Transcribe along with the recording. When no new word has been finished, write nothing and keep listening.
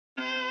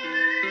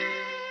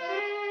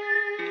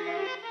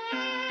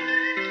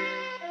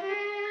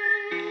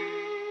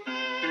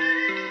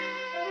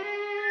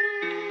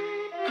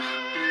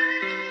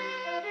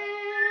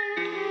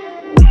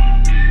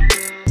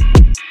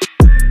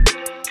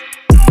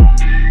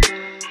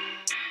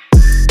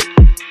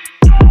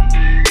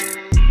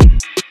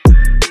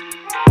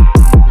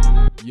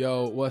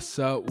Yo, what's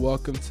up?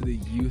 Welcome to the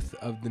Youth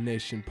of the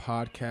Nation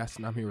podcast,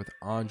 and I'm here with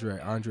Andre.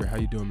 Andre, how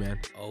you doing, man?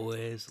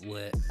 Always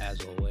lit, as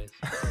always.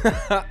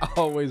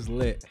 Always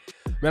lit.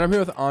 Man, I'm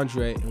here with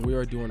Andre, and we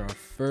are doing our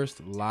first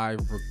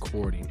live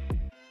recording.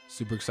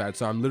 Super excited.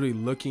 So I'm literally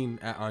looking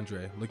at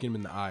Andre, looking him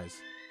in the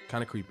eyes.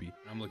 Kind of creepy.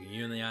 I'm looking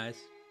you in the eyes.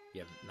 You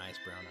have nice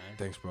brown eyes.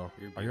 Thanks, bro.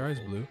 You're Are your eyes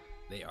beautiful.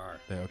 blue? They are.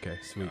 Okay,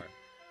 sweet. They are.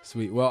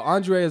 Sweet. Well,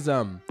 Andre is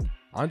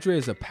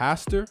a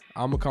pastor.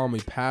 I'm gonna call him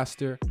a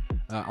pastor.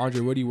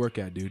 Andre, where do you work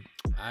at, dude?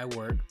 I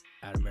work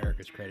at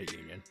America's Credit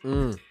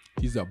Union.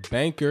 He's a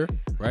banker,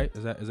 right?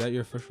 Is that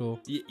your official?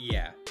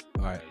 Yeah.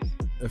 All right.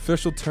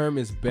 Official term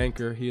is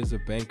banker. He is a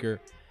banker,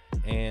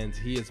 and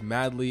he is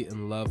madly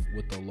in love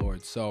with the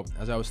Lord. So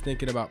as I was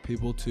thinking about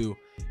people to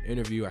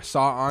interview, I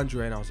saw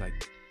Andre, and I was like,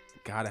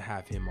 gotta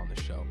have him on the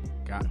show.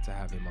 Got to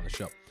have him on the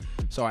show.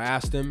 So I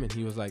asked him, and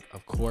he was like,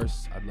 of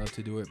course, I'd love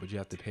to do it, but you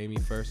have to pay me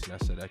first. And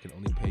I said, I can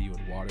only pay you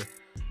in water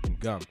and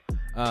gum.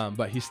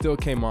 But he still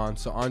came on.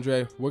 So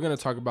Andre, we're going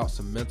to talk about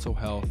some mental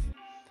health.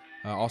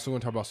 Also going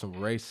to talk about some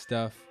race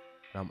stuff.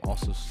 And I'm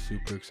also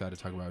super excited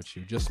to talk about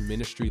you. Just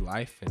ministry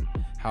life and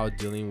how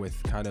dealing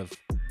with kind of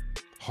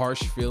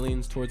harsh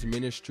feelings towards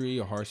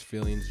ministry or harsh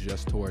feelings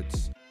just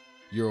towards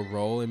your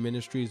role in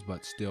ministries,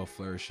 but still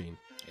flourishing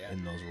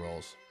in those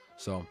roles.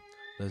 So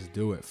let's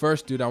do it.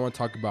 First, dude, I want to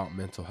talk about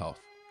mental health.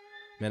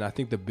 Man, I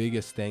think the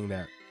biggest thing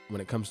that when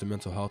it comes to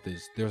mental health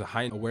is there's a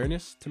high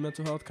awareness to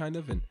mental health kind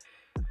of. And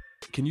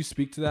can you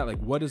speak to that? Like,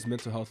 what does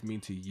mental health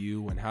mean to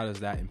you, and how does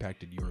that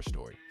impacted your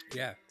story?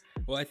 Yeah.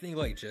 Well, I think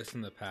like just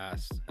in the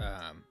past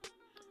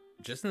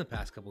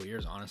couple of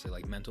years, honestly,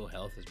 like mental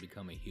health has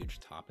become a huge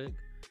topic.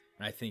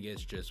 And I think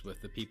it's just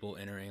with the people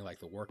entering like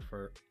the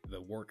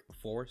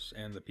workforce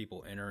and the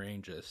people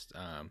entering just,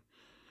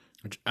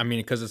 I mean,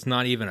 because it's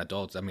not even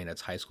adults. I mean,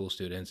 it's high school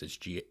students, it's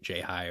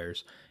J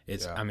hires.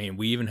 I mean,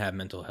 we even have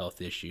mental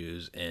health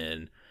issues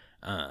in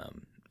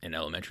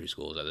elementary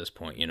schools at this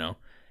point, you know?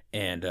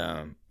 And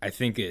I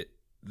think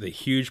the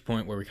huge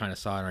point where we kind of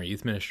saw in our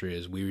youth ministry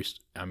is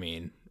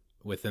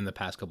within the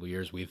past couple of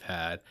years, we've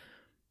had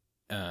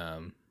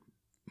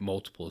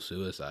multiple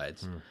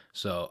suicides.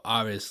 So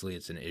obviously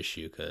it's an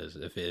issue because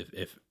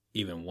if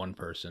even one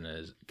person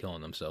is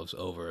killing themselves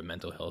over a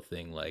mental health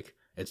thing, like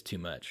it's too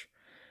much.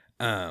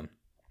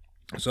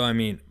 So I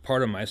mean,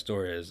 part of my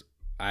story is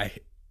I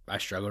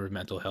struggled with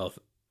mental health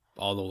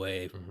all the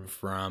way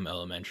from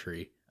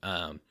elementary.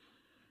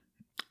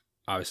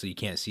 Obviously you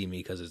can't see me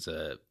because it's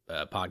a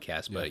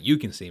podcast, but you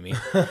can see me.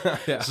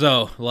 Yeah.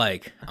 So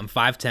like I'm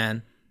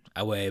 5'10",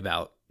 I weigh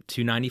about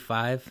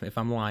 295 if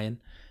I'm lying.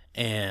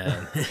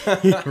 And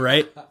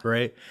right.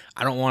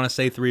 I don't want to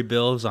say 3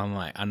 bills.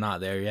 I'm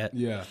not there yet.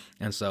 Yeah.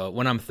 And so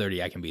when I'm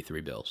 30, I can be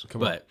 3 bills.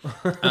 But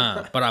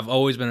on. but I've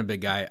always been a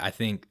big guy. I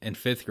think in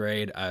 5th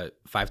grade,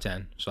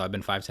 5'10". So I've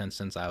been 5'10"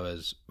 since I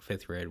was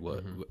 5th grade.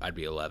 I'd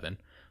be 11.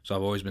 So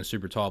I've always been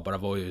super tall, but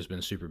I've always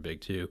been super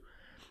big too.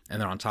 And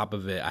then on top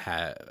of it, I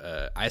had,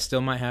 I still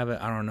might have it.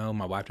 I don't know.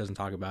 My wife doesn't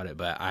talk about it,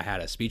 but I had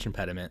a speech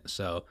impediment.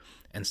 So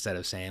instead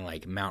of saying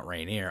like Mount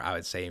Rainier, I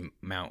would say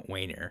Mount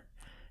Wainier.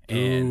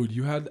 Dude,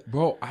 you had,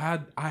 bro. I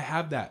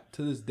have that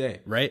to this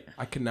day. Right?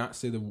 I cannot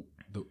say the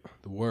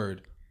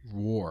word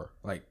roar.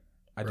 Like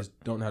I just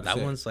don't know how to say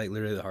that one's like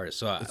literally the hardest.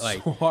 So It's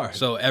like so hard.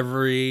 So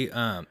every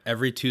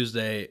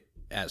Tuesday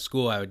at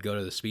school, I would go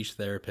to the speech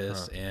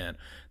therapist, and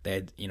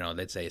they'd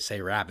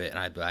say rabbit, and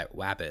I'd be like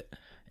whap it,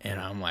 and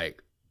I'm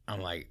like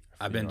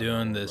I've been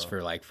doing this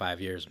for like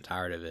 5 years. I'm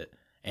tired of it.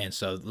 And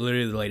so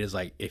literally the lady's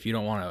like, if you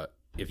don't want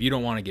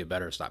to get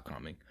better, stop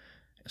coming.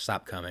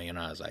 And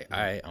I was like, all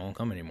right, I won't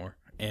come anymore.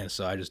 And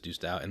so I just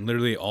deuced out, and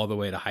literally all the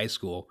way to high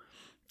school,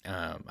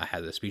 I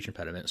had the speech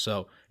impediment.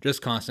 So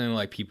just constantly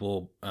like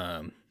people,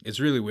 it's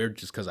really weird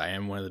just because I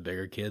am one of the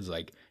bigger kids,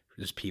 like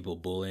just people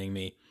bullying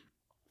me,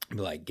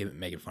 like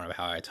making fun of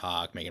how I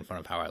talk, making fun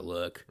of how I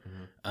look.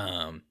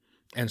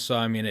 And so,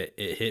 I mean, it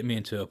hit me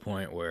into a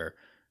point where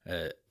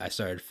I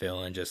started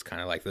feeling just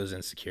kind of like those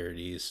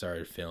insecurities,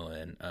 started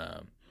feeling,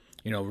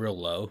 real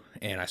low.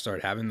 And I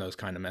started having those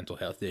kind of mental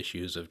health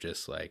issues of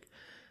just like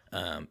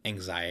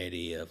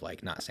anxiety of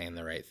like not saying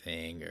the right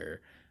thing,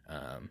 or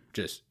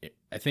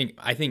I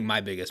think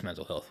my biggest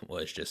mental health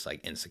was just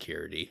like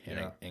insecurity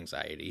and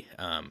anxiety.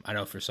 I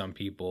know for some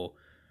people,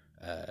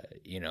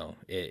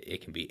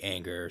 it can be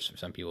anger. For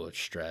some people it's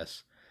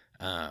stress.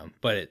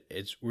 But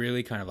it's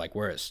really kind of like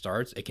where it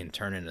starts, it can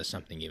turn into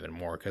something even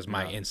more, because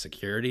my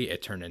insecurity,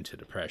 it turned into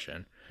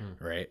depression,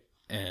 right?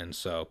 And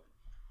so,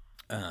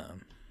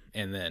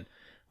 and then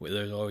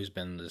there's always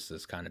been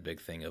this kind of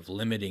big thing of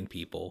limiting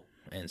people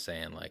and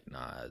saying like,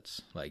 nah,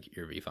 it's like,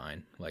 you'll be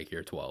fine. Like,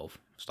 you're 12,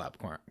 stop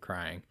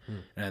crying.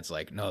 And it's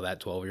like, no,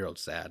 that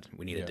 12-year-old's sad.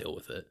 We need to deal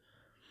with it.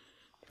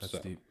 That's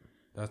deep.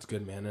 That's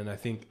good, man. And I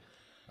think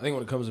when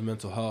it comes to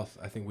mental health,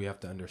 I think we have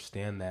to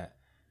understand that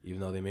even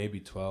though they may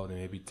be 12, they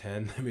may be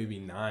 10, they may be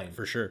 9.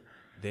 For sure.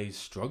 They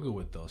struggle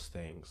with those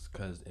things.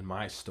 Because in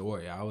my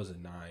story, I was a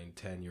 9,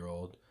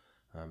 10-year-old,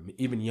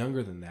 even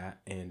younger than that.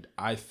 And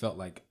I felt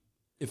like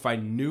if I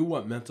knew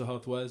what mental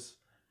health was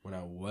when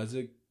I was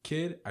a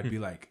kid, I'd be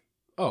like,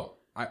 oh,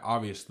 I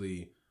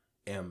obviously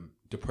am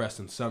depressed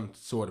in some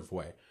sort of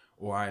way,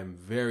 or I am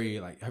very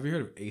like. Have you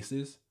heard of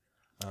ACEs?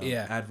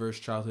 Yeah. Adverse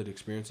childhood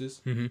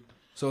experiences. Mm-hmm.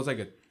 So it's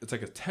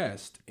like a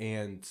test,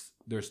 and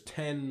there's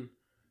 10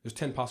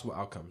 possible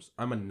outcomes.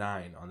 I'm a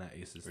 9 on that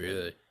ACEs.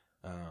 Really?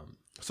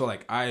 So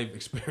like I've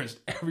experienced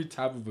every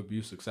type of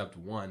abuse except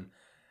one,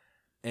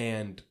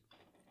 and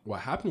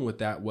what happened with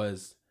that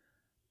was,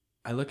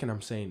 I look and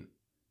I'm saying,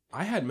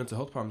 I had mental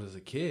health problems as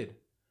a kid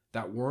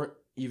that weren't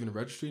even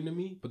registering to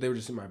me, but they were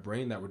just in my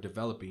brain that were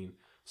developing.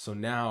 So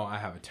now I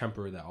have a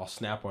temper that I'll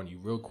snap on you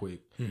real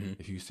quick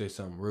if you say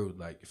something rude.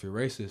 Like if you're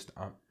racist,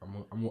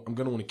 I'm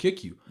gonna want to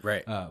kick you,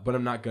 Right? but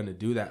I'm not gonna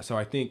do that. So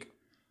I think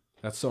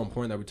that's so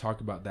important that we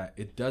talk about that.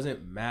 It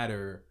doesn't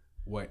matter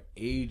what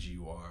age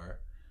you are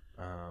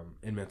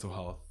in mental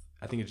health.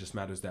 I think it just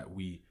matters that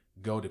we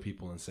go to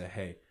people and say,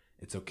 hey,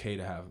 it's okay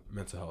to have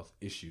mental health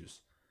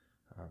issues,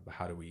 but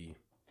how do we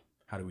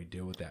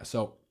deal with that?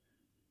 So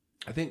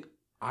I think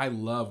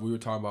we were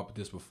talking about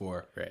this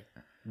before. Right.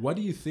 What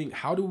do you think?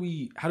 How do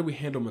we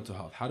handle mental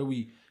health? How do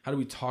we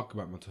talk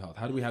about mental health?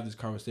 How do we have these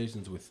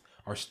conversations with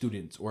our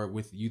students or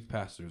with youth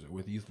pastors or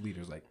with youth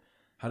leaders? Like,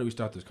 how do we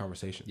start those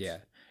conversations? Yeah.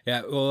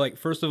 Well, like,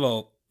 first of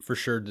all, for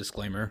sure,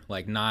 disclaimer,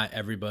 like, not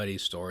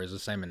everybody's story is the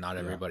same and not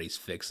everybody's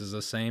fix is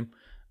the same.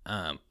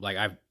 Like,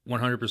 I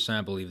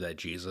 100% believe that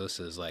Jesus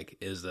is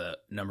the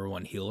number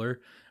one healer,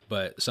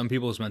 but some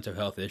people's mental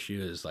health issue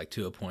is like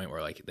to a point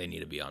where like they need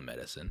to be on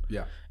medicine.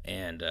 Yeah.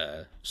 And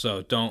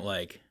so don't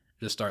like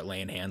just start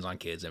laying hands on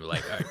kids and be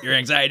like, your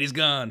anxiety's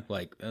gone.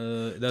 Like,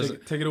 it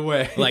doesn't take it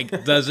away.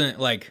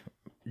 like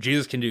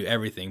Jesus can do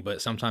everything,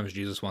 but sometimes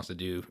Jesus wants to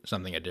do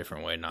something a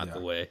different way, not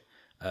the way,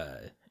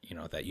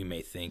 that you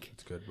may think.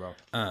 It's good, bro.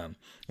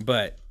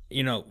 But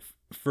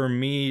for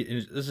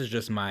me, this is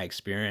just my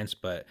experience,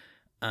 but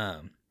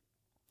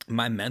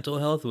my mental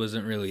health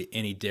wasn't really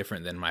any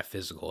different than my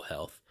physical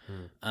health.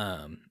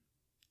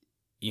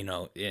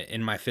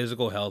 In my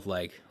physical health,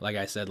 like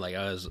I said, like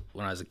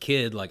when I was a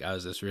kid, like I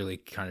was this really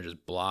kind of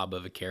just blob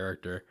of a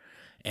character.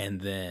 And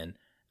then,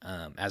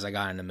 as I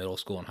got into middle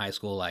school and high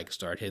school, like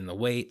started hitting the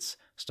weights,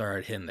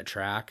 started hitting the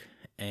track.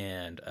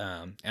 And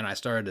I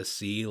started to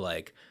see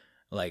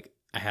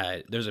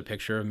there's a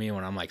picture of me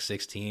when I'm like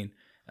 16.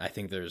 I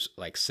think there's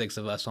like 6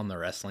 of us on the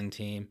wrestling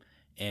team,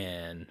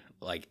 and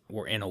like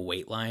we're in a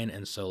weight line.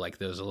 And so like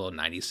there's a little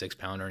 96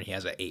 pounder and he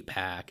has an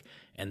 8-pack.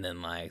 And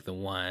then like the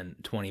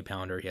 120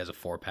 pounder, he has a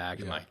 4-pack.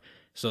 And like,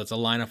 so it's a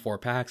line of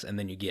 4-packs. And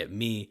then you get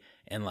me,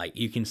 and like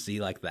you can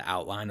see like the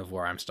outline of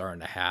where I'm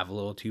starting to have a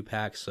little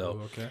 2-pack.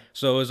 So,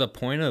 So it was a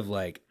point of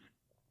like,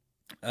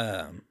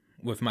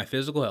 with my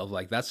physical health,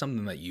 like that's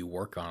something that you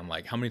work on.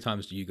 Like, how many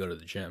times do you go to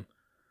the gym?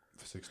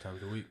 6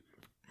 times a week,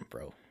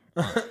 bro.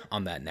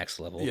 On that next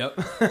level. Yep.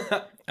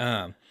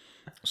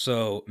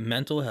 So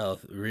mental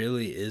health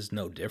really is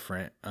no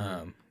different.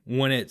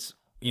 When it's,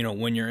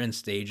 when you're in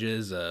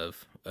stages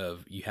of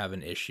you have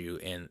an issue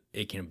and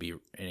it can be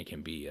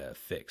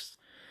fixed,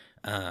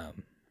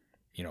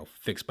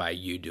 fixed by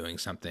you doing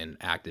something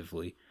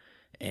actively.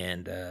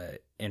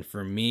 And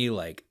for me,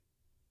 like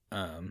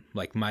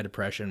my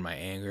depression, my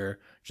anger,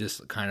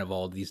 just kind of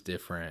all these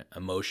different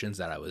emotions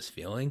that I was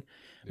feeling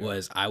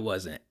was I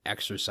wasn't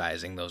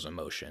exercising those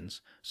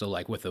emotions. So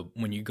like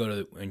when you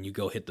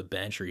go hit the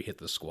bench or you hit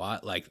the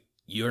squat, like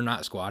you're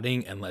not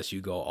squatting unless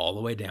you go all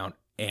the way down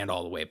and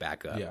all the way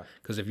back up. Yeah.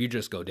 Because if you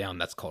just go down,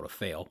 that's called a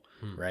fail,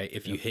 right?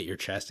 If you hit your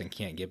chest and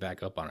can't get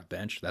back up on a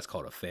bench, that's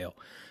called a fail.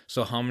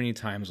 So how many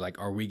times like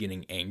are we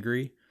getting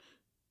angry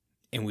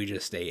and we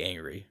just stay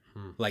angry?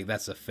 Like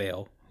that's a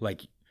fail.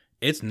 Like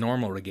it's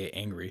normal to get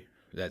angry.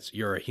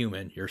 You're a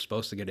human. You're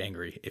supposed to get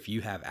angry. If you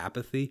have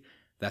apathy,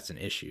 that's an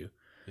issue.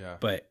 Yeah.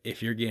 But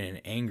if you're getting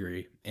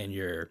angry and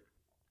you're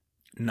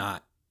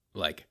not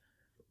like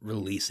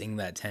releasing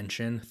that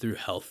tension through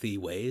healthy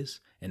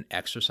ways and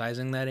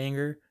exercising that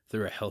anger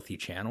through a healthy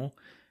channel,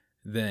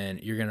 then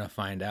you're going to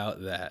find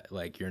out that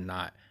like you're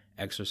not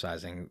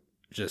exercising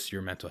just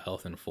your mental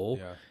health in full.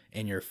 Yeah.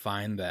 And you'll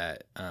find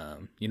that,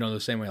 the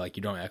same way like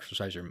you don't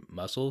exercise your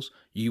muscles,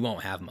 you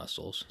won't have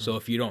muscles. So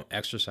if you don't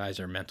exercise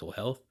your mental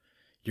health,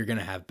 you're going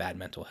to have bad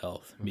mental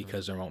health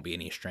because there won't be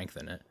any strength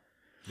in it.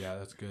 Yeah,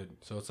 that's good.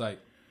 So it's like,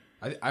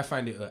 I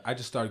find it, I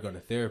just started going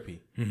to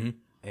therapy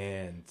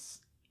and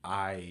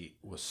I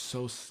was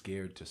so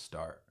scared to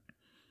start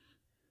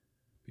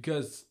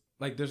because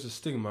like there's a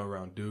stigma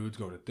around dudes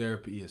going to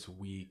therapy. It's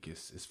weak.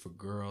 It's for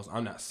girls.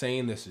 I'm not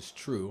saying this is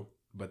true,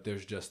 but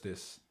there's just a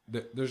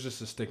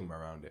stigma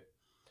around it.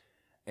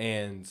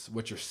 And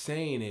what you're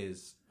saying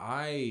is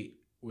I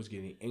was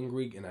getting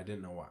angry and I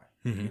didn't know why.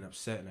 Getting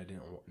upset and I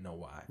didn't know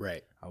why.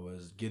 Right. I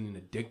was getting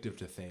addictive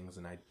to things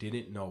and I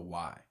didn't know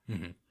why.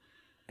 And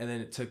then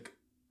it took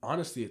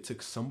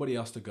somebody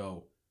else to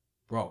go,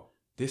 bro,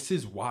 this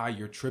is why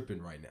you're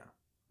tripping right now.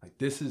 Like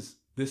this is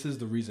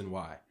the reason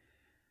why.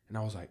 And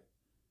I was like,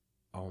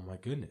 oh my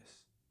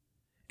goodness.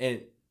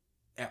 And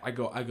I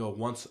go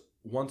once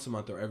a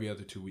month or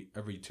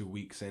every 2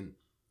 weeks. And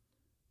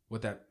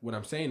what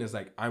I'm saying is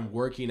like, I'm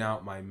working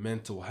out my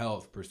mental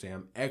health per se.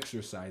 I'm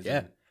exercising.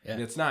 Yeah. And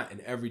it's not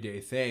an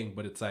everyday thing,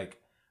 but it's like,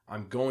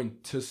 I'm going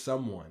to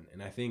someone.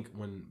 And I think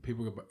when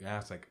people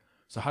ask like,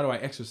 so how do I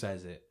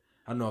exercise it?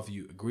 I don't know if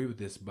you agree with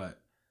this, but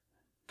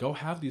go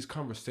have these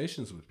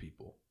conversations with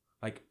people.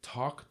 Like,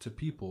 talk to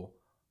people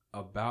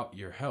about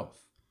your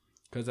health.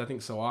 Because I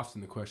think so often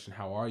the question,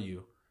 how are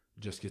you,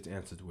 just gets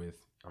answered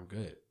with, I'm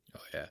good.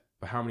 Oh, yeah.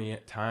 But how many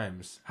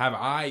times have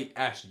I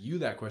asked you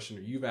that question,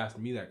 or you've asked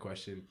me that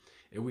question,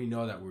 and we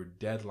know that we're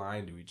dead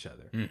lying to each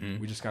other?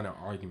 We just got in an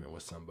argument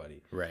with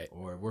somebody. Right.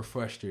 Or we're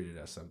frustrated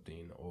at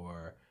something,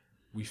 or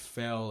we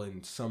fell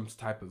in some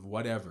type of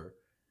whatever,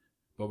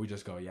 but we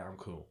just go, yeah, I'm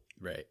cool.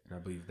 Right. And I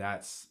believe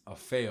that's a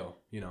fail,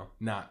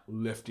 not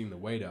lifting the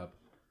weight up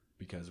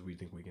because we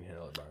think we can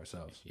handle it by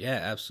ourselves. Yeah,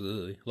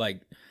 absolutely.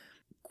 Like,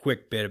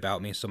 quick bit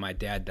about me. So my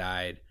dad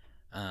died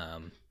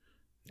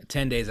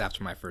 10 days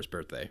after my first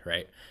birthday,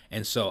 right?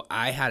 And so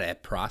I had to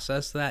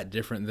process that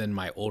different than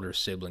my older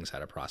siblings had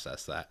to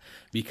process that,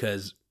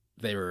 because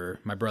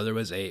my brother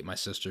was 8, my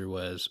sister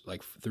was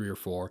like 3 or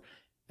 4,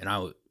 and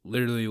I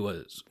literally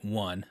was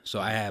 1. So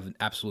I have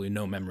absolutely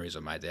no memories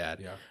of my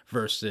dad. Yeah.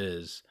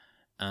 Versus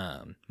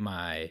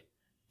my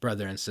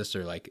brother and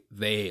sister, like,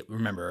 they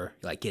remember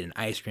like getting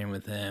ice cream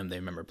with him, they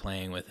remember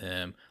playing with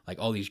him, like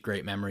all these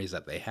great memories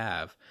that they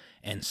have.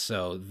 And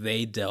so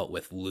they dealt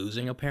with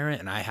losing a parent,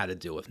 and I had to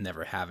deal with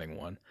never having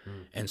one.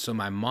 And so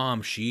my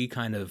mom, she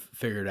kind of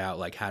figured out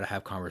like how to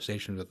have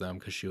conversations with them,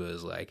 because she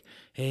was like,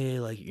 hey,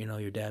 like,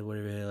 your dad would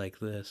really like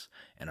this.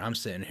 And I'm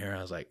sitting here,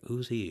 I was like,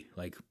 who's he?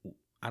 Like,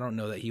 I don't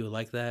know that he would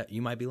like that.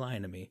 You might be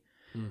lying to me.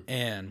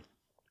 And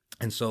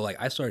so like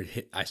I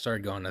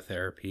started going to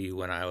therapy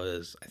when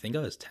I think I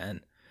was 10.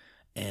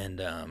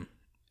 And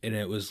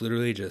it was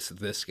literally just,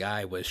 this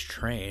guy was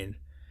trained,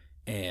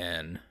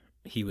 and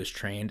he was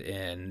trained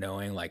in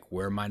knowing like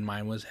where my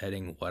mind was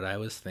heading, what I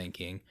was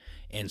thinking.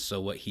 And so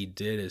what he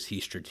did is he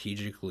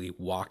strategically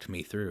walked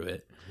me through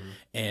it.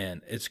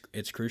 And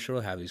it's crucial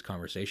to have these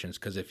conversations,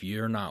 because if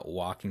you're not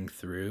walking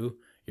through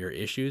your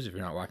issues, if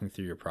you're not walking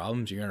through your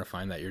problems, you're going to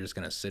find that you're just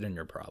going to sit in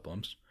your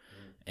problems.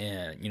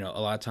 And, a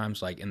lot of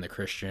times, like in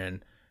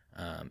Christian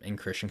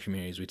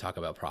communities, we talk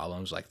about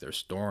problems like they're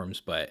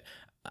storms, but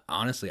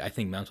honestly, I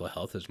think mental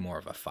health is more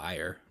of a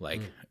fire,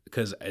 like,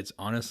 because it's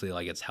honestly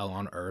like it's hell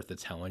on earth,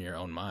 it's hell in your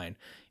own mind.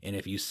 And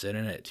if you sit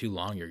in it too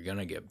long, you're going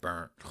to get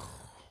burnt.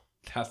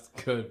 That's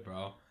good,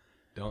 bro.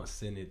 Don't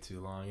sit in it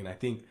too long. And I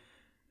think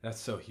that's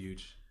so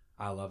huge.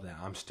 I love that.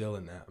 I'm still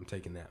in that. I'm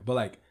taking that. But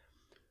like,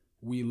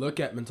 we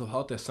look at mental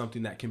health as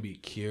something that can be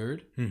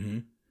cured,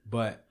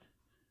 but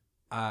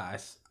I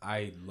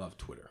love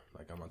Twitter.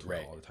 Like, I'm on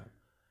Twitter all the time.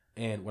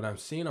 And what I'm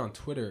seeing on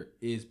Twitter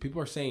is people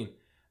are saying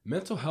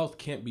mental health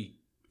can't be,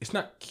 it's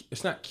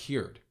not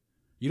cured.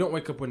 You don't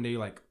wake up one day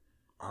like,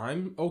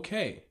 I'm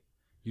okay.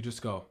 You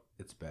just go,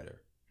 it's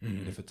better.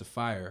 And if it's a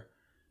fire,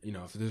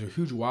 if there's a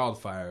huge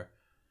wildfire,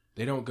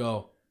 they don't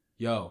go,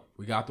 yo,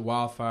 we got the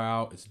wildfire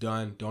out, it's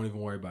done, don't even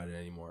worry about it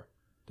anymore.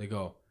 They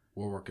go,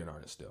 we're working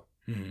on it still.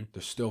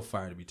 There's still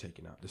fire to be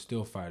taken out. There's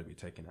still fire to be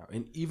taken out.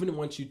 And even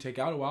once you take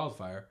out a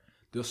wildfire,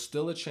 there's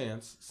still a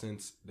chance,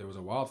 since there was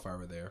a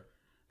wildfire there,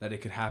 that it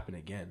could happen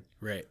again.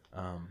 Right.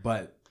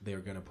 But they're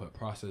going to put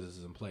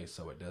processes in place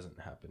so it doesn't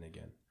happen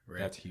again. Right.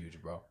 That's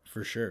huge, bro.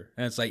 For sure.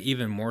 And it's like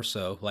even more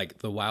so, like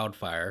the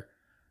wildfire,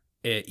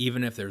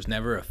 even if there's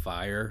never a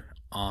fire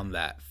on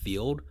that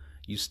field,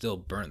 you still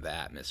burnt the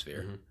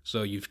atmosphere.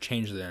 So you've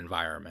changed the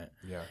environment.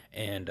 Yeah.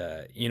 And,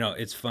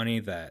 it's funny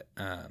that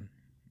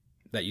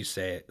that you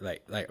say it,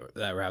 like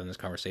that we're having this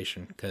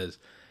conversation, because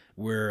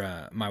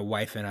we're my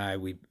wife and I'm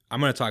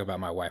going to talk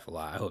about my wife a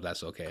lot. I hope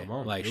that's okay. Come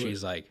on, like,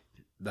 she's like,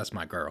 that's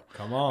my girl.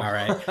 Come on. All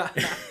right.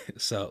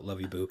 So, love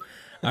you, boo.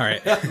 All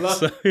right. Hey, I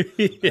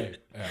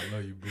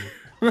love you,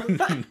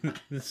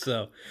 boo.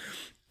 So,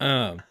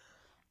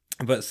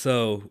 but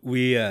so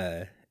we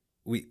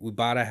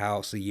bought a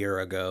house a year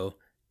ago,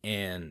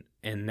 and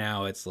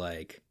now it's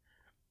like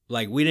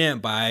we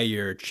didn't buy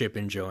your Chip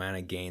and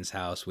Joanna Gaines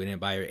house. We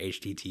didn't buy your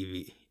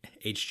HGTV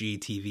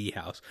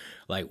house.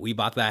 Like, we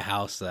bought that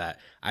house that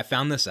I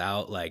found this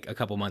out like a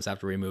couple months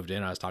after we moved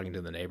in. I was talking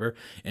to the neighbor,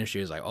 and she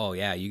was like, oh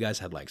yeah, you guys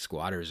had like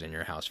squatters in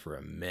your house for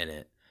a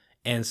minute.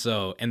 And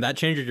that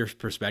changes your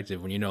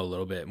perspective when you know a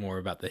little bit more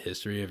about the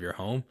history of your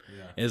home.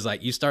 Yeah. Is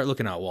like you start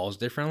looking at walls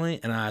differently.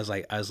 And I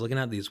was looking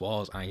at these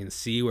walls, and I can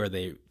see where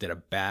they did a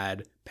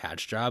bad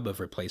patch job of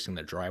replacing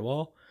the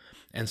drywall.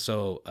 And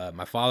so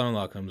my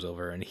father-in-law comes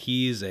over, and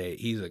he's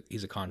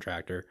a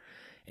contractor.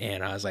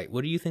 And I was like,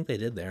 what do you think they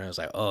did there? And I was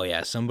like, oh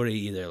yeah, somebody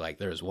either like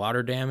there's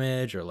water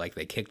damage, or like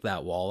they kicked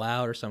that wall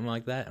out or something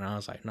like that. And I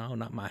was like, no,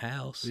 not my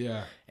house.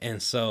 Yeah.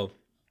 And so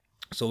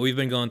we've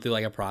been going through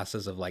like a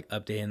process of like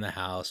updating the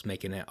house,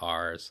 making it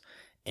ours.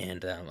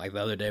 And like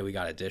the other day we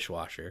got a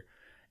dishwasher,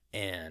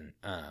 and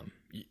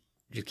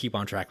just keep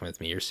on tracking with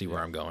me. You'll see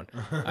where I'm going.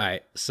 All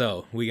right.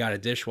 So we got a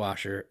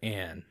dishwasher,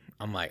 and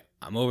I'm like,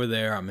 I'm over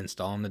there, I'm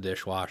installing the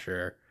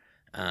dishwasher.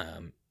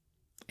 And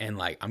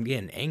like, I'm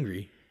getting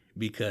angry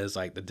because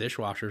like the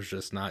dishwasher's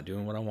just not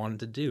doing what I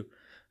wanted to do.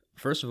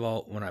 First of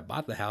all, when I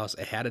bought the house,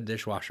 it had a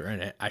dishwasher in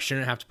it. I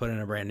shouldn't have to put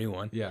in a brand new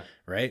one. Yeah.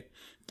 Right.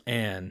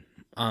 And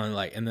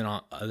And then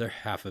on the other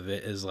half of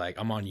it is like,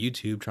 I'm on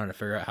YouTube trying to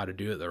figure out how to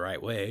do it the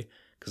right way.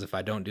 Because if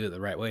I don't do it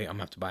the right way, I'm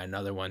gonna have to buy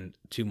another one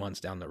 2 months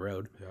down the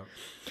road. Yeah.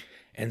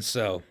 And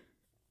so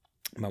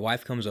my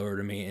wife comes over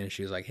to me and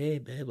she's like, "Hey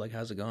babe, like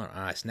how's it going?" And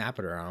I snap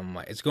at her. I'm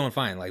like, "It's going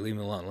fine. Like leave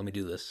me alone. Let me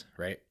do this."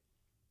 Right.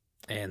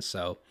 And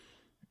so,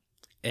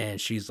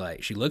 and she's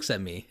like, she looks at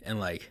me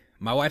and like,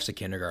 my wife's a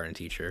kindergarten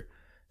teacher.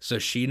 So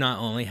she not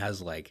only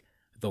has like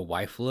the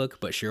wife look,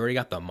 but she already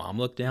got the mom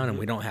look down, and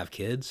we don't have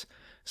kids.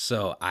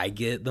 So I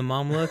get the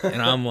mom look, and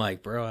I'm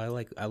like, bro,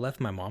 I left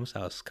my mom's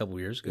house a couple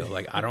years ago.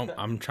 Like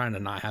I'm trying to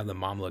not have the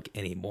mom look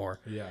anymore.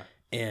 Yeah.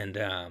 And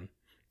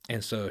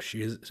so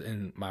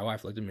and my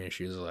wife looked at me and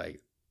she was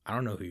like, "I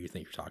don't know who you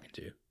think you're talking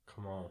to.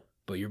 Come on.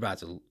 But you're about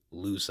to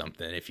lose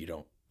something if you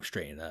don't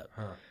straighten up."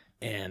 Huh.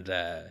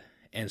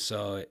 And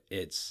so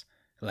it's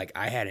like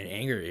I had an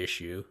anger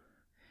issue,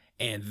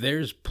 and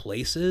there's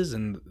places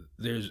and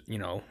there's,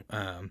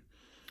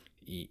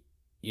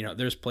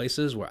 there's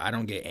places where I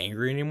don't get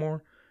angry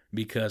anymore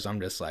because I'm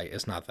just like,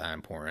 it's not that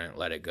important.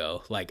 Let it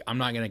go. Like, I'm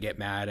not going to get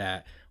mad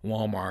at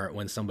Walmart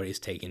when somebody's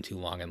taking too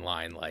long in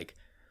line. Like,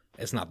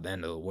 it's not the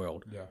end of the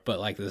world. Yeah. But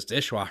like this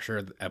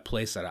dishwasher, a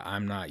place that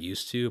I'm not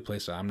used to, a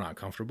place that I'm not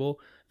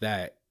comfortable,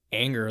 that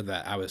anger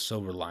that I was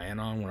so reliant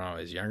on when I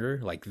was younger,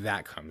 like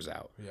that comes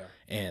out. Yeah.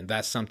 And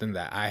that's something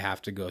that I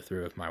have to go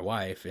through with my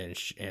wife. And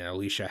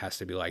Alicia has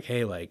to be like,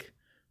 "Hey, like,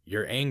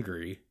 you're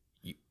angry.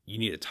 You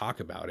need to talk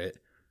about it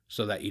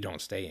so that you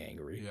don't stay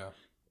angry." Yeah.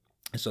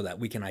 So that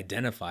we can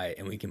identify it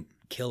and we can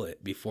kill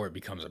it before it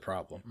becomes a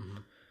problem. Mm-hmm.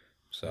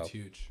 So that's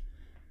huge.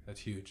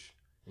 That's huge.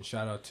 And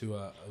shout out to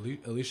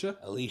Alicia.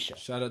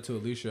 Shout out to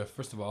Alicia.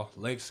 First of all,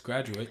 Lakes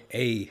graduate.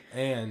 Hey.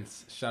 And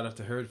shout out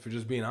to her for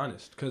just being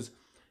honest. Because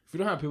if we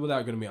don't have people that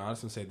are going to be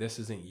honest and say this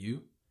isn't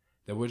you,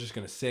 then we're just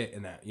going to sit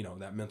in that,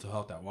 that mental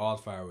health, that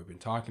wildfire we've been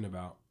talking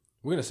about.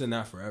 We're going to sit in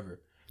that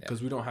forever.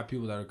 Because we don't have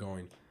people that are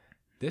going,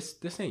 this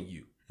ain't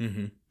you.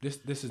 Mm-hmm.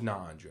 This is not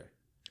Andre.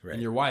 Right.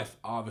 And your wife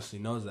obviously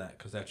knows that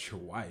because that's your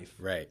wife.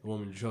 Right. The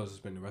woman you chose to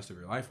spend the rest of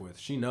your life with.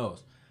 She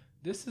knows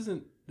this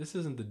isn't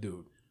the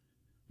dude.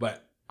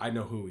 But I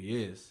know who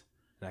he is,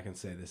 and I can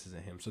say this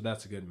isn't him. So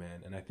that's a good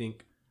man. And I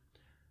think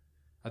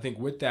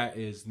with that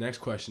is next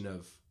question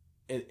of,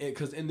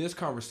 because in this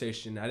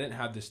conversation, I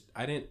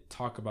didn't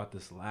talk about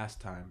this last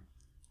time,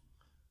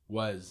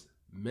 was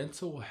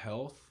mental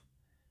health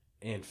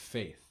and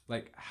faith.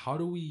 Like, how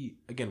do we,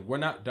 again, we're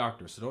not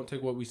doctors, so don't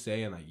take what we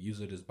say and like use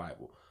it as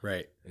Bible.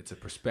 Right. It's a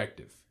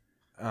perspective.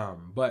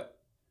 But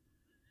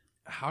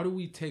how do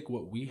we take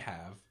what we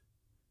have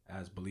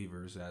as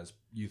believers, as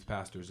youth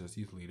pastors, as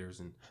youth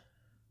leaders, and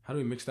how do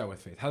we mix that with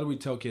faith? How do we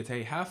tell kids,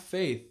 hey, have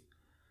faith,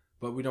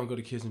 but we don't go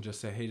to kids and just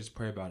say, hey, just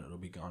pray about it. It'll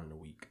be gone in a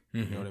week.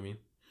 Mm-hmm. You know what I mean?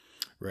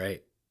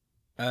 Right.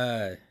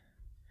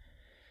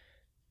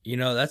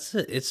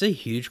 It's a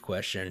huge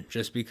question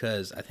just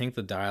because I think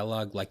the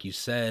dialogue, like you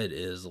said,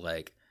 is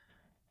like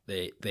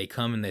they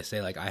come and they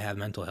say like, I have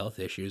mental health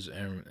issues,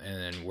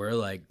 and we're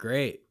like,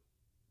 great,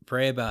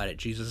 pray about it.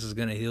 Jesus is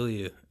going to heal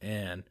you.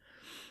 And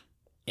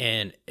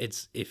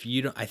it's, if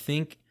you don't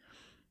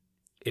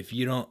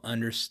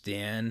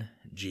understand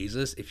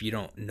Jesus, if you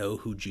don't know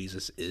who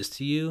Jesus is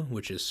to you,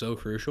 which is so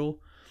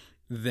crucial,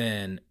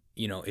 then,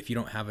 if you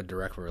don't have a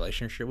direct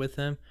relationship with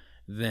him,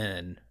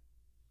 then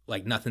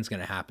like nothing's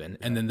going to happen.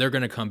 And then they're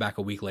going to come back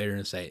a week later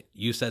and say,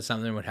 you said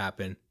something would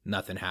happen.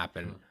 Nothing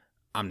happened.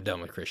 I'm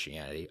done with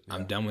Christianity. Yeah.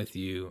 I'm done with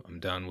you. I'm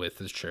done with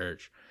this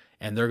church.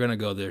 And they're going to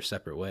go their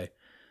separate way.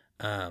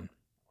 But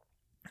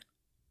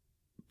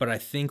I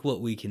think what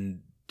we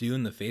can do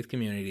in the faith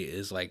community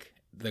is like,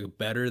 the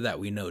better that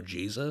we know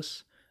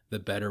Jesus, the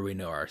better we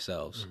know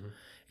ourselves.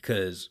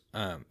 Because,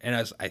 and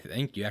as I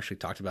think you actually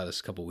talked about this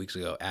a couple of weeks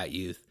ago at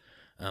youth,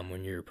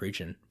 when you were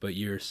preaching, but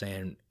you were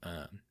saying,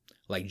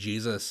 like,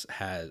 Jesus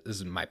has, this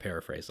is my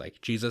paraphrase,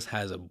 like, Jesus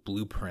has a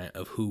blueprint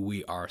of who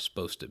we are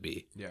supposed to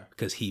be. Yeah.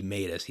 Because he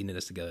made us, he knit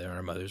us together in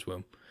our mother's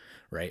womb,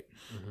 right?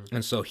 Mm-hmm.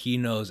 And so he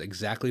knows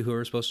exactly who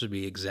we're supposed to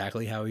be,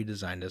 exactly how he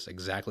designed us,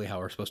 exactly how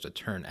we're supposed to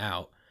turn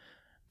out.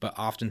 But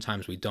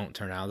oftentimes we don't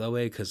turn out that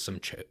way because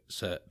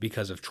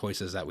of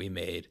choices that we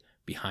made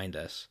behind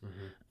us.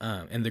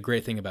 Mm-hmm. And the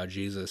great thing about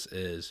Jesus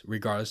is,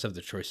 regardless of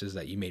the choices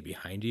that you made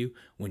behind you,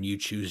 when you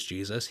choose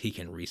Jesus, he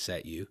can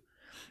reset you.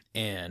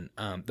 And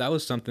that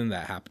was something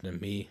that happened to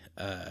me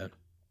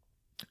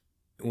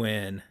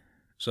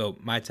so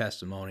my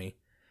testimony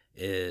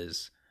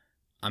is,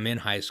 I'm in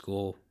high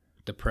school,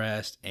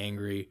 depressed,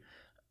 angry,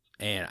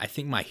 and I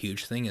think my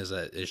huge thing is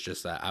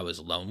just that I was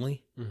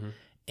lonely. Mm-hmm.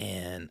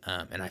 And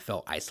I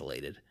felt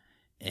isolated,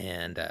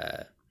 and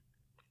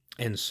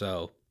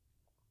so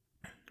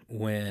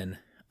when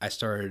I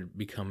started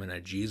becoming a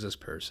Jesus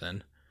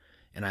person,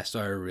 and I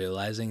started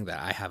realizing that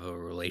I have a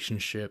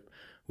relationship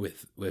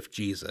with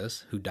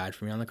Jesus, who died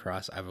for me on the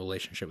cross, I have a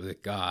relationship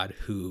with God,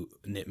 who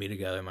knit me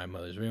together in my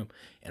mother's womb,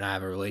 and I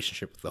have a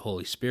relationship with the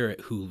Holy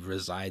Spirit, who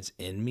resides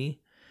in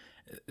me.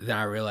 Then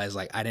I realized,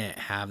 like, I didn't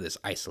have this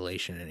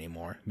isolation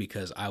anymore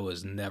because I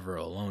was never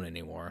alone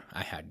anymore.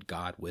 I had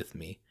God with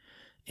me.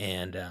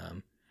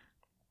 And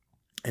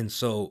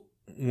so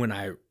when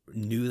I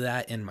knew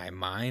that in my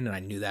mind and I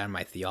knew that in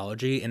my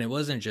theology, and it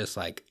wasn't just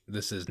like,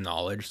 this is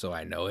knowledge, so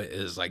I know it,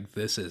 is like,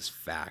 this is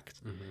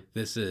fact.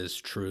 This is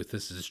truth.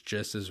 This is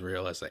just as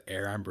real as the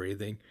air I'm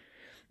breathing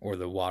or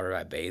the water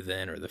I bathe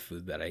in or the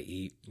food that I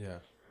eat. Yeah.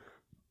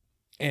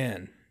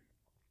 And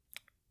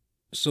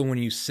so when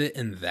you sit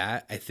in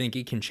that, I think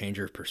it can change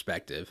your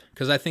perspective.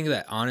 Because I think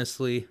that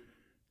honestly,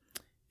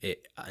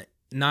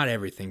 not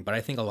everything, but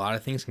I think a lot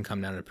of things can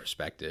come down to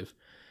perspective.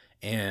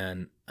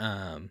 And,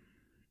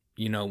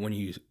 you know, when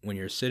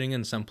you're sitting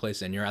in some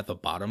place and you're at the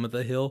bottom of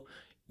the hill,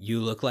 you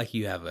look like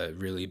you have a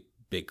really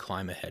big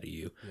climb ahead of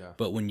you. Yeah.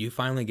 But when you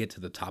finally get to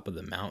the top of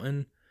the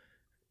mountain,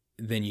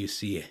 then you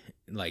see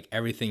like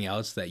everything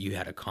else that you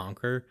had to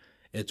conquer.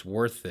 It's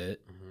worth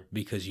it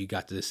because you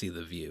got to see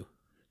the view.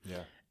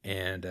 Yeah.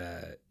 And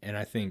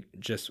I think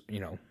just, you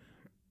know,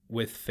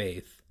 with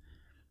faith,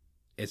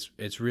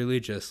 it's really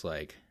just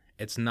like,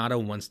 it's not a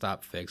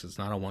one-stop fix. It's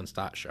not a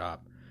one-stop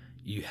shop.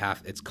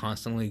 It's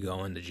constantly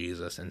going to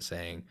Jesus and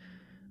saying,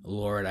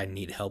 Lord, I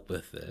need help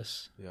with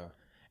this. Yeah.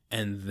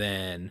 And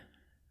then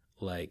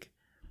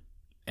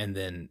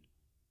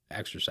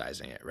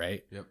exercising it,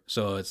 right? Yep.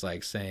 So it's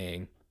like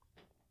saying,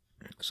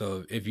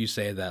 so if you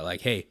say that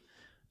like, hey,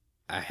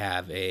 I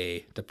have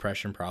a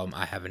depression problem,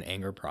 I have an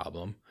anger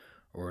problem,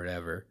 or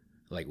whatever,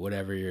 like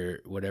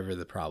whatever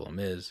the problem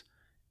is,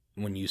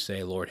 when you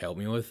say, Lord, help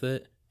me with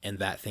it, and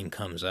that thing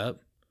comes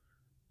up,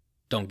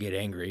 don't get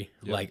angry.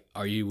 Yep. Like,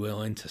 are you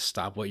willing to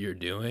stop what you're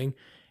doing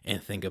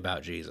and think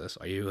about Jesus?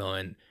 Are you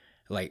willing,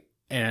 like,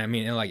 and I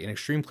mean, in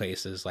extreme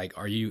cases, like,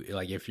 are you,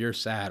 like, if you're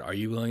sad, are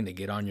you willing to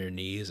get on your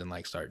knees and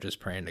like start just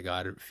praying to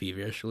God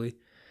feverishly?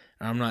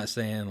 And I'm not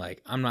saying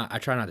like, I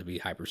try not to be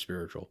hyper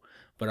spiritual,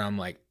 but I'm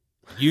like,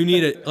 you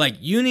need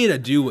to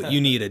do what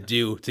you need to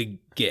do to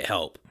get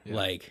help.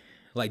 Yeah.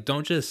 Like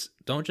don't just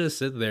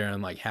sit there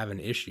and like have an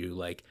issue.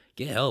 Like,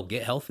 get help,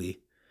 get healthy,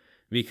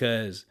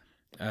 because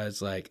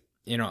it's like,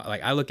 you know,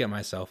 like I look at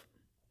myself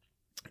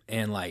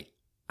and like,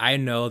 I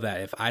know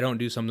that if I don't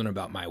do something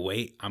about my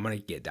weight, I'm going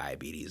to get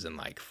diabetes in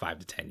like 5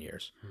 to 10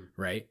 years.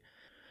 Right.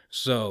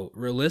 So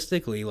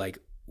realistically, like,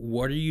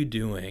 what are you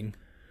doing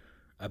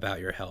about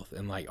your health?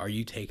 And like, are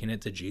you taking it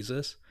to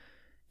Jesus?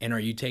 And are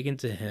you taking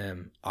to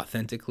him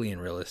authentically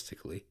and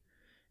realistically?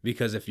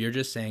 Because if you're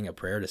just saying a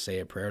prayer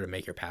to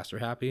make your pastor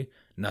happy,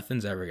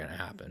 nothing's ever going to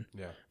happen.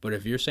 Yeah. But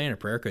if you're saying a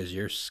prayer because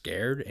you're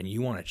scared and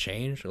you want to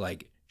change,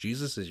 like,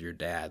 Jesus is your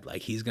dad.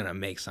 Like, he's going to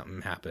make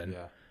something happen.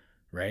 Yeah.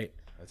 Right?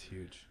 That's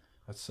huge.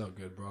 That's so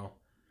good, bro.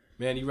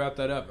 Man, you wrapped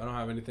that up. I don't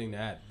have anything to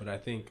add, but I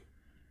think,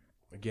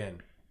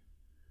 again,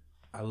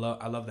 I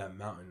love that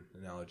mountain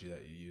analogy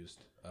that you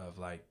used of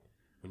like,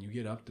 when you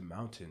get up the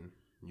mountain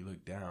and you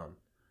look down,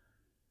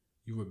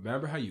 you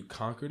remember how you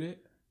conquered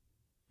it,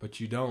 but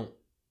you don't,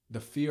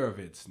 the fear of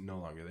it's no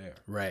longer there.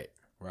 Right.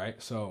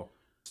 Right? So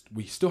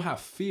we still have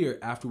fear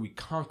after we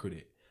conquered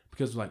it,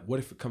 because like, what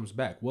if it comes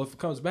back? Well, if it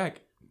comes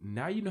back,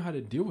 now you know how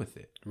to deal with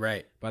it.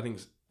 Right. But I think,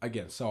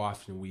 again, so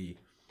often we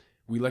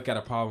look at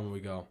a problem and we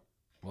go,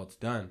 well, it's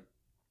done.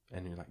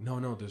 And you're like,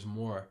 no, there's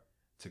more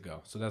to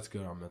go. So that's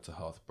good on mental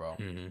health, bro.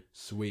 Mm-hmm.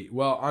 Sweet.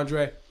 Well,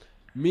 Andre,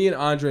 me and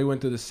Andre went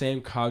through the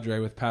same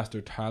cadre with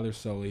Pastor Tyler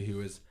Sully,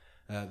 who is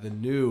the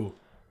new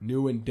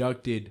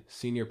inducted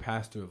senior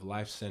pastor of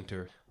Life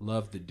Center.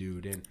 Love the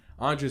dude. And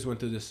Andres went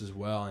through this as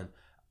well. And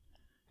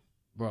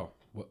bro,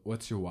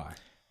 what's your why?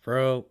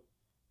 Bro,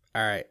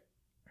 all right.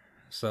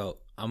 So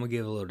I'm gonna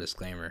give a little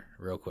disclaimer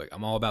real quick.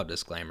 I'm all about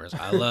disclaimers.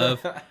 I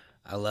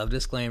love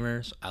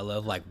disclaimers. I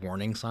love like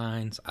warning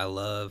signs. I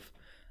love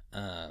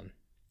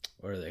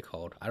what are they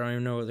called? I don't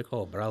even know what they're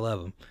called, but I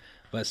love them.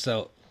 But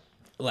so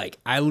like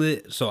I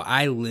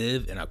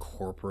live in a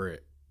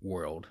corporate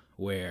world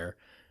where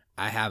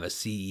I have a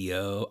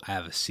CEO, I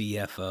have a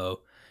CFO,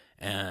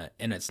 and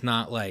it's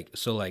not like,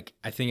 so like,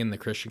 I think in the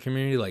Christian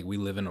community, like we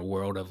live in a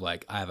world of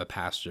like, I have a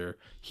pastor,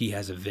 he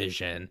has a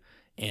vision,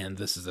 and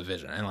this is the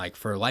vision. And like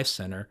for Life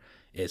Center,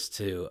 it's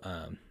to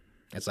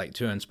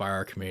inspire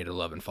our community to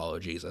love and follow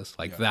Jesus.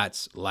 Like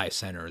that's Life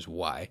Center's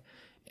why.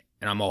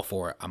 And I'm all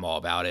for it. I'm all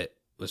about it.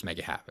 Let's make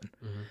it happen.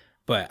 Mm-hmm.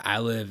 But I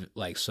live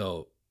like,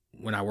 so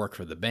when I work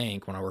for the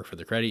bank, when I work for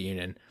the credit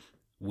union,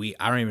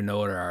 I don't even know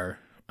what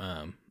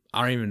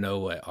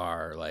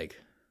our like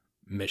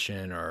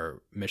mission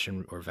or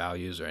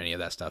values or any of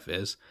that stuff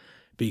is,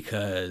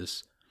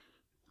 because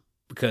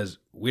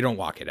we don't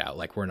walk it out.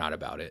 Like, we're not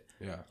about it.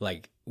 Yeah.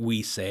 Like,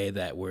 we say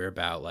that we're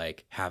about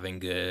like having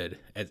good,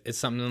 it's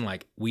something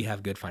like we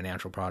have good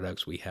financial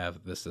products. We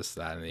have this,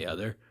 that, and the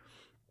other.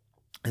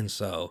 And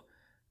so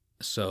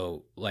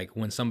like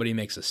when somebody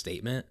makes a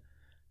statement,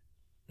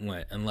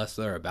 unless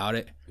they're about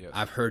it, yes.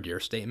 I've heard your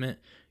statement.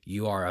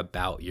 You are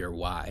about your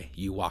why.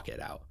 You walk it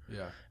out.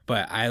 Yeah.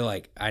 But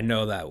I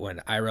know that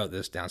when I wrote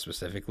this down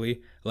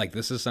specifically, like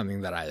this is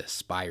something that I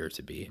aspire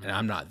to be, and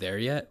I'm not there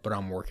yet, but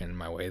I'm working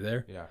my way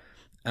there.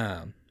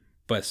 Yeah.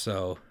 But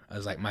so I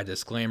was like,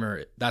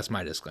 that's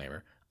my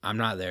disclaimer. I'm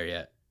not there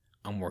yet.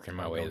 I'm working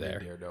my way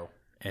there.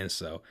 And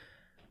so,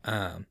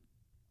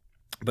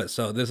 but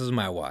so this is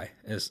my why,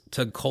 is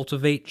to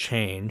cultivate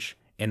change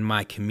in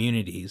my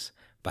communities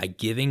by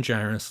giving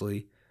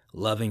generously,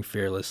 loving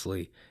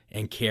fearlessly,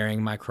 and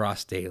carrying my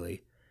cross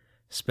daily,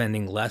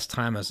 spending less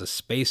time as a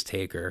space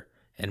taker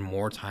and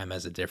more time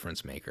as a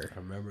difference maker. I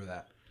remember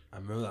that. I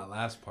remember that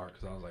last part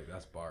because I was like,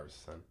 that's bars,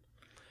 son.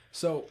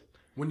 So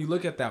when you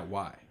look at that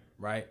why,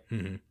 right?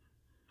 Mm-hmm.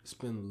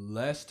 Spend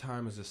less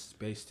time as a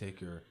space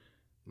taker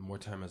and more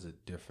time as a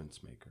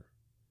difference maker.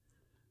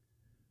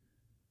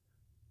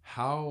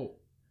 How?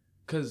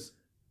 Because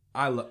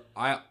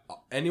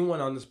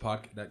anyone on this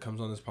that comes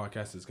on this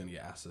podcast is going to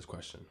get asked this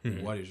question.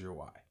 Mm-hmm. What is your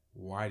why?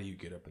 Why do you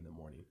get up in the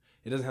morning?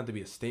 It doesn't have to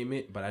be a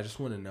statement, but I just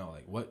want to know,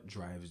 like, what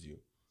drives you?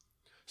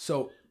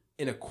 So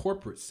in a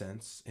corporate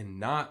sense, and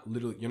not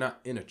literally, you're not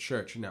in a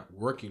church, you're not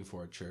working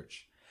for a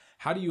church.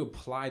 How do you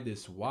apply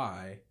this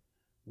why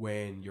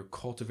when you're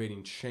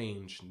cultivating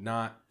change,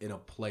 not in a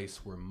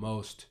place where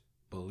most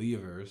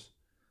believers,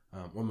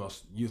 or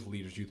most youth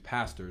leaders, youth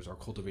pastors are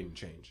cultivating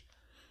change?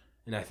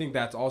 And I think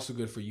that's also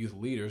good for youth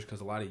leaders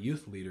because a lot of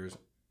youth leaders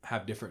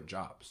have different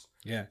jobs.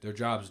 Yeah. Their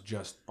jobs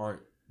just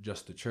aren't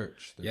just the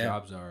church. Their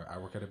jobs are, I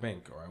work at a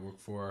bank, or I work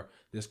for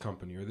this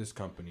company or this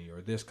company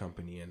or this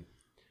company. And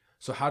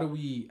so how do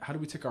we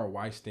take our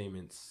why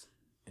statements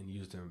and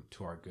use them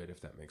to our good, if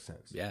that makes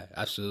sense? Yeah,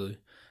 absolutely.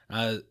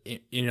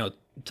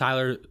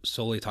 Tyler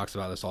solely talks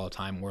about this all the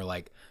time, where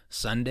like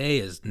Sunday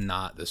is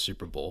not the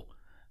Super Bowl.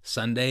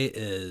 Sunday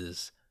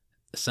is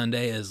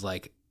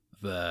like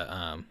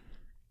the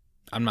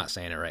I'm not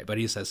saying it right, but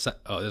he says, this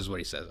is what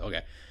he says.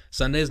 Okay.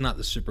 Sunday is not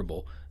the Super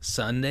Bowl.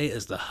 Sunday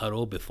is the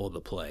huddle before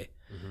the play.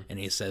 Mm-hmm. And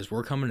he says,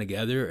 we're coming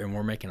together and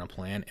we're making a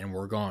plan and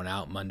we're going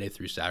out Monday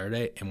through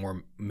Saturday and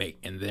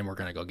then we're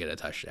going to go get a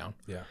touchdown.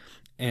 Yeah.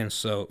 And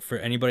so for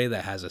anybody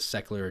that has a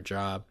secular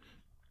job,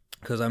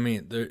 because I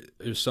mean,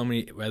 there's so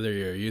many, whether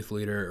you're a youth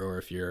leader or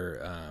if you're,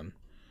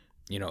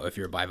 if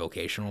you're a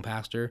bivocational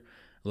pastor,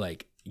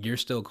 like you're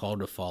still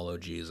called to follow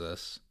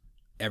Jesus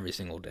every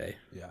single day.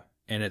 Yeah.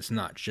 And it's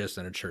not just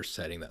in a church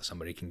setting that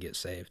somebody can get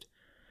saved.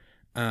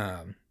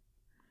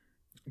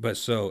 But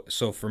so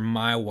for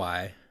my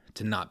why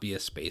to not be a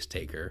space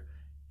taker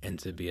and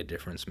to be a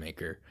difference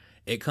maker,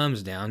 it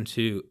comes down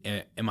to,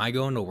 am I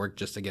going to work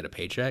just to get a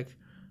paycheck,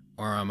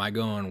 or am I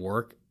going to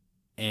work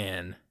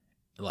and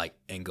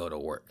go to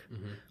work?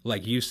 Mm-hmm.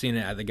 Like you've seen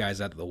it at the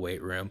guys at the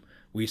weight room.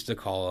 We used to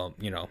call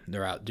them,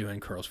 they're out doing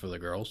curls for the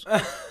girls.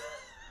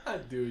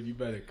 Dude, you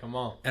better come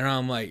on. And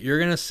I'm like, you're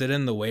going to sit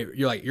in the weight.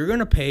 You're going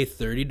to pay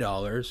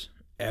 $30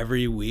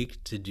 every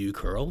week to do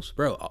curls?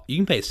 Bro, you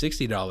can pay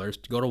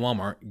 $60 to go to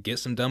Walmart, get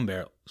some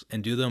dumbbells,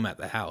 and do them at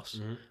the house.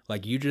 Mm-hmm.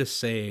 Like, you just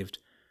saved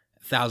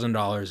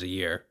 $1,000 a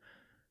year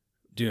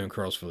doing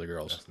curls for the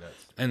girls. That's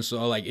nuts. And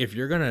so, like, if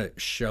you're going to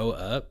show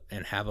up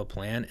and have a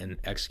plan and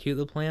execute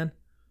the plan,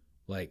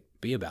 like,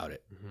 be about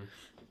it. Mm-hmm.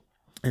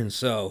 And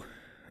so,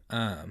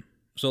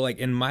 like,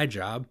 in my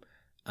job,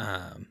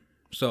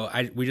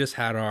 we just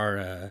had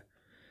our,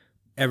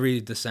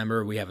 every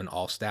December, we have an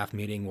all-staff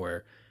meeting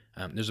where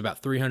there's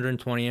about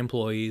 320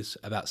 employees,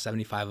 about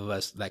 75 of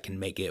us that can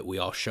make it. We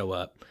all show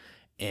up,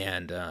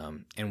 and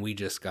we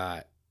just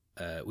got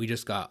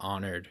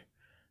honored.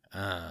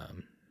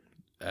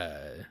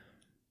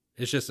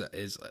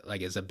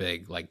 It's a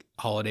big like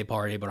holiday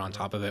party, but on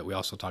top of it, we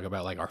also talk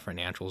about like our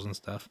financials and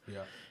stuff.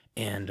 Yeah.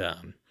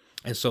 And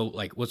so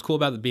like what's cool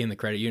about being the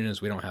credit union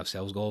is we don't have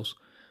sales goals,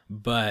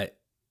 but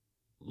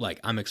like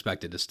I'm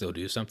expected to still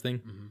do something.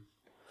 Mm-hmm.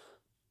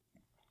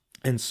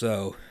 And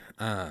so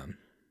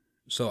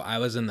I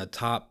was in the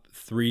top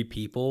 3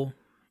 people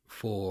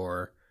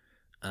for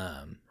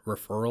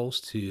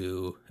referrals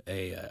to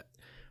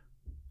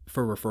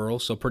for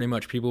referrals. So pretty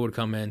much people would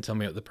come in and tell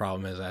me what the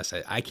problem is. I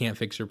say, I can't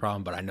fix your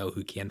problem, but I know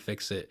who can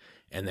fix it.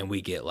 And then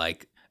we get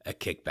like a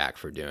kickback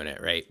for doing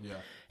it, right? Yeah.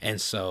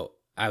 And so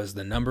I was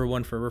the number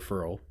 1 for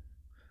referral.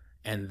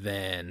 And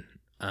then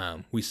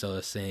we sell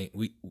this thing.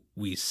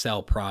 We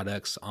sell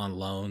products on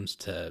loans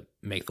to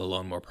make the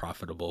loan more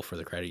profitable for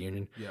the credit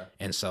union. Yeah.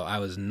 And so I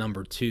was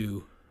number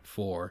 2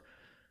 for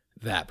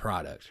that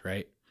product,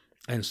 right?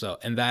 And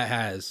that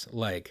has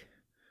like,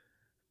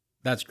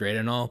 that's great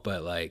and all,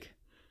 but like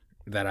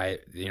that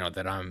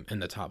I'm in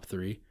the top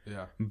 3.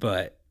 Yeah.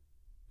 But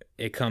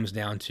it comes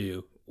down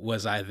to,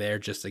 was I there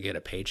just to get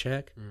a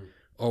paycheck,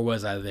 or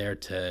was I there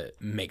to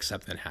make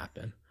something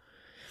happen?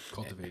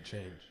 Cultivate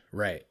change.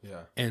 Right.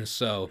 Yeah. And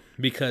so,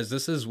 because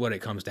this is what it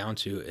comes down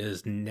to,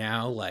 is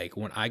now like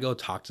when I go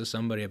talk to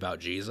somebody about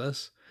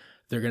Jesus,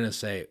 they're going to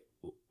say,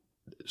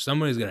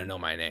 somebody's going to know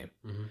my name,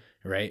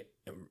 right?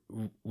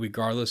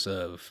 Regardless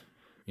of,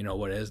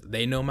 what it is,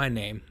 they know my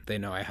name. They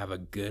know I have a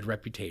good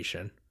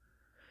reputation.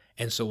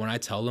 And so when I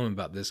tell them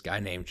about this guy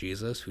named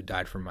Jesus who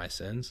died for my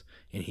sins,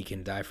 and he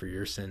can die for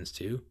your sins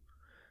too,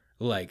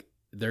 like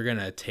they're going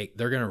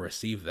to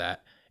receive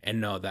that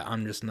and know that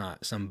I'm just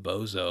not some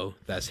bozo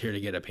that's here to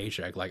get a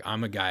paycheck. Like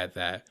I'm a guy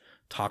that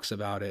talks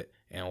about it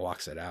and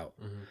walks it out.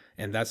 Mm-hmm.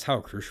 And that's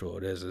how crucial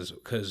it is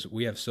because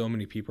we have so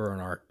many people in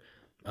our,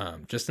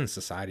 just in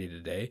society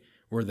today,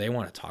 where they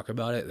want to talk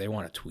about it, they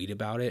want to tweet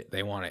about it,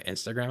 they want to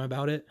Instagram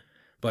about it.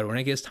 But when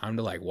it gets time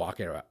to like walk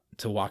it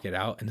to walk it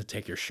out and to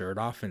take your shirt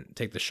off and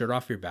take the shirt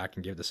off your back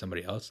and give it to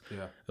somebody else.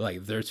 Yeah.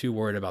 Like they're too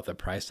worried about the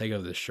price tag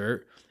of the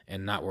shirt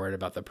and not worried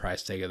about the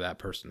price tag of that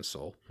person's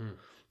soul.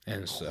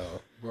 And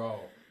so, bro,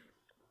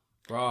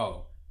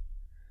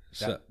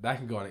 that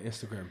can go on an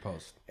Instagram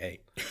post.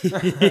 Hey,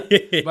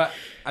 but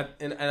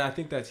I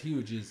think that's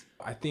huge. Is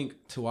I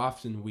think too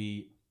often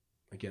we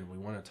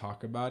want to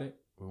talk about it.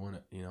 We want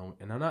to, you know,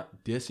 and I'm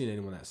not dissing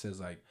anyone that says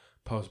like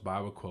post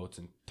Bible quotes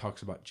and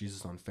talks about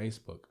Jesus on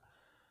Facebook.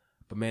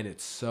 But man,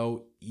 it's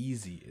so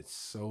easy. It's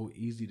so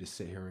easy to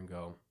sit here and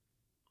go,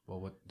 well,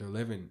 what they're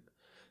living.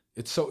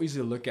 It's so easy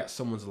to look at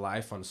someone's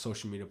life on a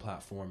social media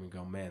platform and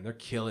go, man, they're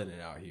killing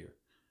it out here.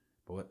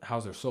 But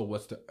how's their soul?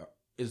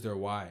 Is their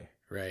why?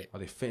 Right. Are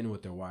they fitting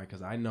with their why?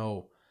 Because I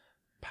know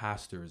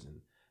pastors and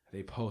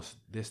they post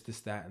this,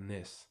 that, and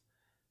this.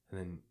 And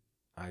then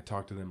I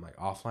talk to them like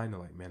offline. They're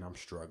like, man, I'm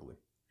struggling.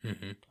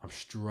 I'm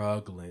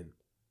struggling.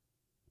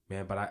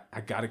 Man, but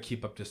I got to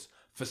keep up this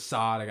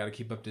facade. I got to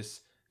keep up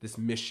this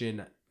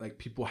mission. Like,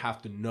 people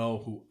have to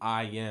know who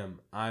I am.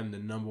 I'm the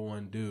number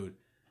one dude.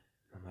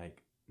 I'm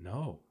like,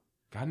 no.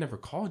 God never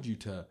called you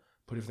to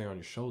put everything on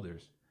your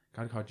shoulders.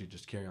 God called you to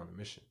just carry on the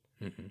mission.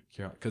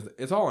 Because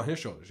it's all on his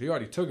shoulders. He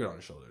already took it on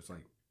his shoulders.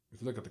 Like,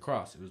 if you look at the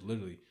cross, it was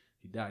literally,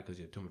 he died because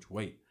he had too much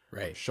weight on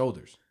his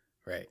shoulders.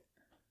 Right.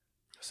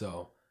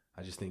 So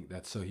I just think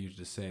that's so huge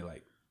to say,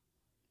 like,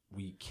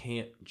 we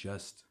can't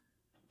just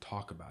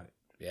talk about it.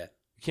 Yeah.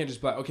 You can't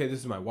just be like, okay, this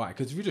is my why.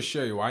 Because if you just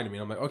share your why to me,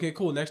 I'm like, okay,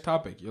 cool, next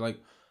topic. You're like,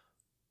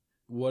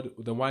 what?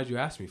 Then why did you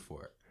ask me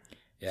for it?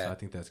 Yeah. So I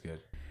think that's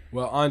good.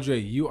 Well, Andre,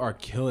 you are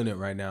killing it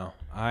right now.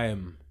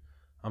 I'm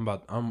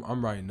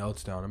writing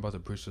notes down. I'm about to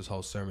preach this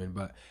whole sermon.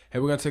 But hey,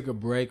 we're gonna take a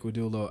break. We'll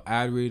do a little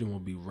ad read and we'll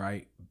be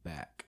right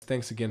back.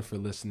 Thanks again for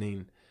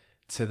listening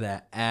to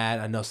that ad.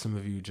 I know some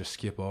of you just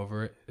skip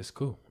over it. It's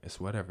cool. It's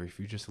whatever. If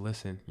you just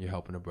listen, you're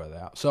helping a brother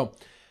out. So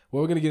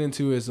what we're gonna get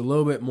into is a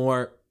little bit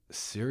more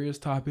serious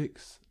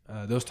topics.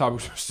 Those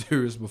topics were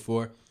serious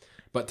before,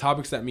 but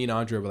topics that me and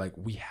Andre were like,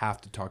 we have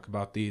to talk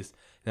about these.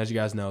 And as you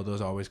guys know, those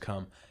always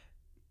come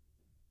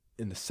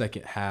in the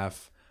second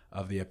half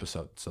of the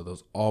episode. So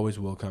those always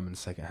will come in the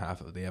second half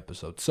of the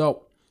episode.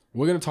 So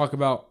we're going to talk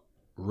about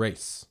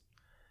race.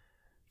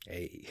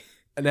 Hey.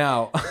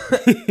 Now,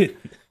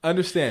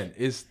 understand,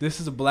 this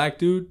is a black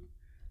dude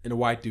and a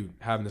white dude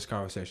having this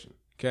conversation.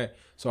 Okay?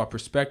 So our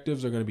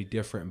perspectives are going to be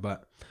different,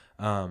 but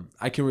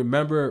I can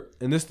remember,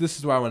 and this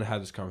is why I want to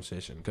have this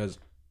conversation, because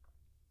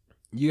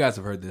you guys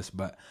have heard this,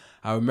 but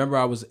I remember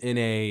I was in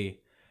a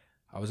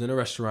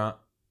restaurant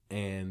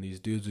and these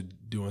dudes were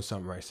doing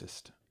something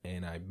racist.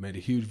 And I made a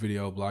huge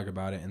video blog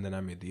about it, and then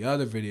I made the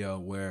other video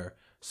where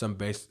some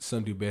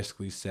dude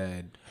basically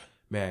said,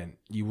 "Man,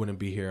 you wouldn't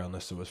be here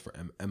unless it was for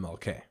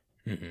MLK,"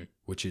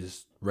 which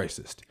is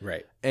racist.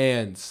 Right.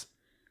 And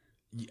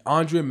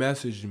Andre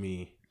messaged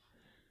me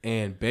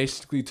and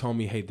basically told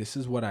me, "Hey, this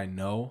is what I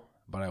know,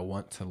 but I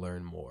want to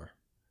learn more."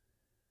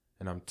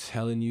 And I'm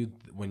telling you,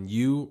 when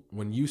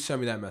you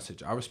sent me that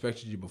message, I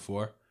respected you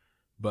before,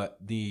 but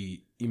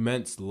the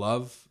immense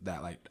love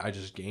that like I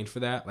just gained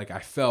for that, like I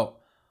felt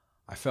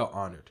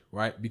honored,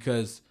 right?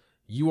 Because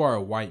you are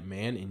a white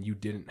man and you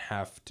didn't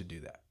have to do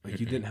that. Like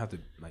you didn't have to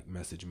like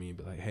message me and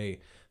be like, "Hey,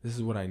 this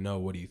is what I know.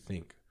 What do you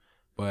think?"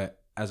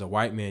 But as a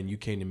white man, you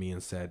came to me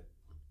and said,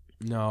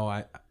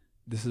 "No,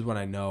 this is what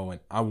I know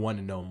and I want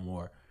to know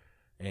more."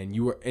 And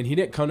he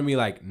didn't come to me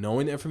like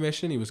knowing the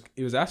information. He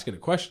was asking a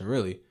question,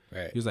 really.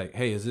 Right. He was like,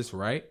 "Hey, is this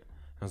right?"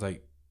 I was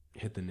like,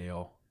 hit the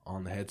nail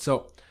on the head.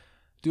 So,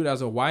 dude,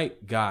 as a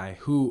white guy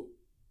who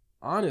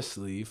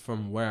honestly,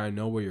 from where I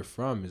know where you're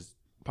from, is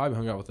probably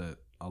hung out with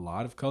a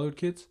lot of colored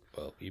kids.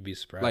 Well, you'd be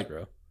surprised, like,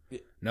 bro.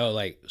 No,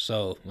 like,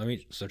 so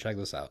check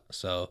this out.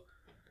 So,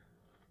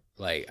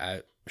 like,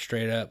 I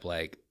straight up,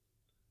 like,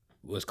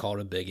 was called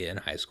a bigot in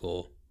high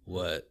school.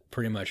 What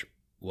pretty much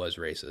was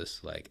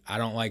racist. Like, I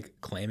don't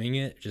like claiming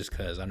it just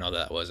because I know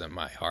that wasn't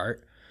my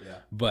heart. Yeah.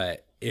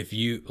 But if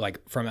you,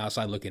 like, from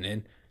outside looking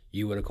in,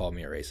 you would have called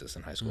me a racist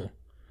in high school.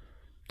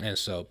 And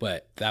so,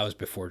 but that was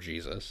before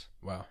Jesus.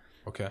 Wow.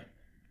 Okay.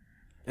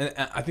 And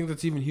I think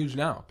that's even huge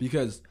now,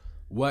 because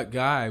what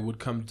guy would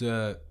come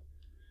to,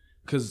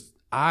 because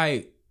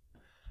I'm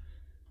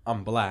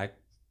black,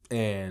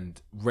 and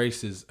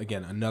race is,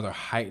 again, another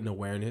heightened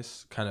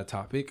awareness kind of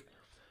topic.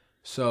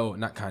 So,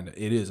 not kind of,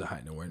 it is a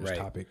heightened awareness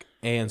topic.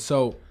 And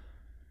so,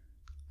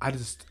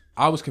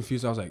 I was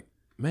confused. I was like,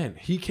 man,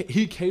 he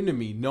came to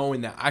me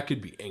knowing that I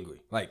could be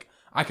angry. Like,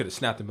 I could have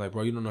snapped and be like,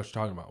 "Bro, you don't know what you're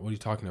talking about. What are you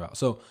talking about?"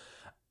 So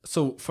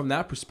from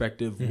that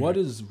perspective, what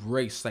is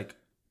race? Like,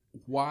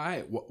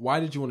 why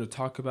did you want to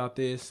talk about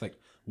this? Like,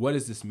 what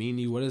does this mean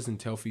to you? What does it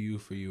entail for you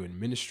in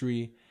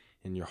ministry,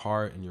 in your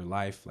heart, in your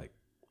life? Like,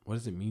 what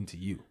does it mean to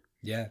you?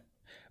 Yeah.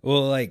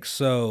 Well, like,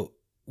 so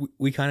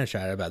we kind of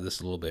chatted about this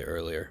a little bit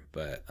earlier,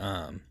 but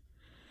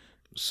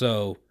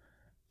so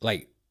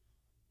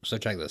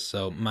check this.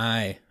 So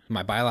my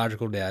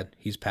biological dad,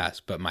 he's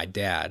passed, but my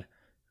dad,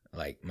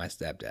 like my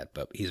stepdad,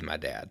 but he's my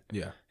dad.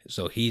 Yeah.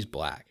 So he's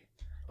black.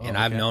 And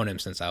I've known him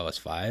since I was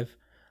 5,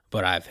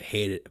 but I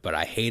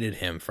hated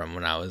him from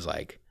when I was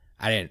like,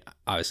 I didn't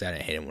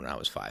hate him when I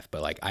was 5,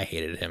 but like I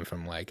hated him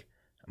from like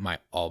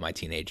all my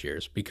teenage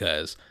years,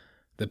 because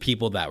the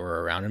people that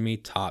were around me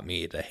taught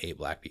me to hate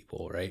black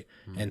people, right?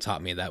 And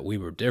taught me that we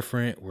were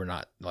different. We're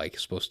not like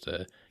supposed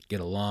to get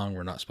along.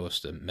 We're not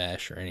supposed to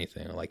mesh or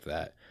anything like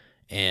that.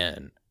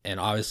 And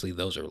obviously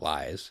those are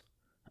lies.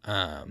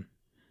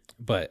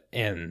 But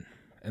and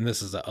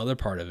this is the other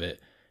part of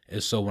it,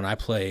 is so when I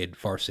played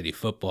varsity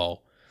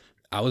football,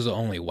 I was the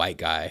only white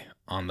guy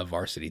on the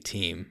varsity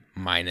team,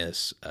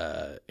 minus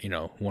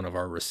one of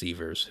our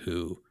receivers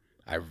who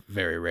I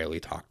very rarely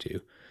talk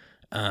to.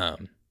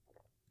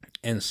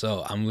 And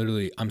so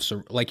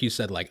like you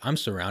said, like I'm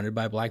surrounded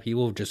by black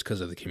people just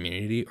because of the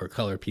community, or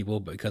colored people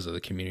because of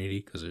the community,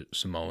 because of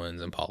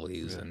Samoans and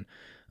Polis, and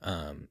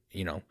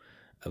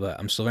but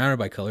I'm surrounded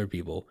by colored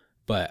people.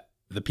 But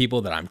the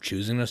people that I'm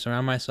choosing to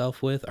surround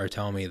myself with are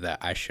telling me that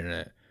I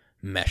shouldn't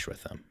mesh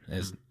with them.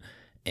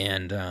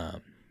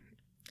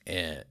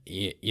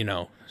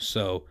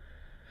 So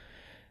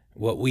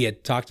what we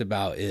had talked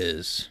about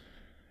is,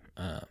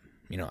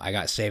 I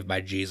got saved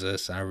by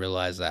Jesus, and I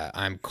realized that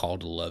I'm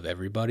called to love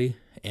everybody.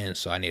 And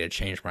so I need to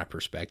change my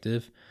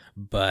perspective,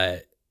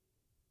 but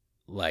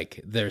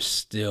like, there's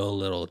still a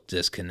little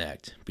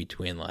disconnect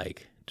between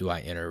like, do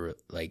I enter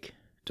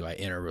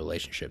a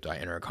relationship? Do I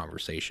enter a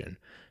conversation?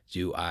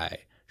 Do I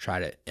try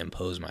to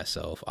impose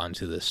myself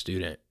onto the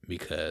student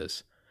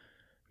because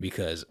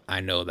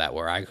I know that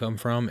where I come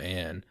from,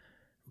 and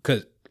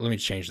because let me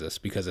change this,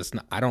 because it's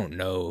not, I don't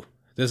know.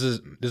 This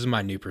is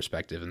my new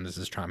perspective, and this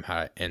is trying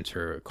how to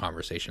enter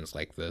conversations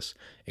like this,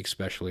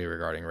 especially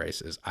regarding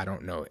races. I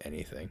don't know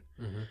anything,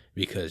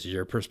 because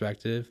your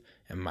perspective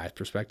and my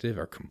perspective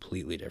are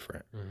completely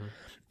different.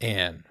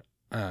 And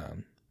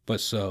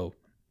but so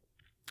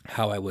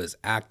how I was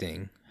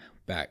acting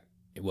back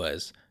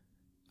was,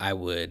 I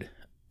would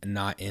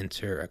not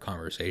enter a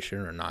conversation,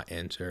 or not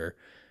enter.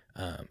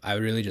 I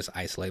would really just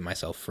isolate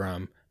myself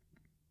from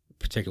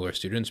particular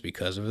students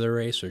because of their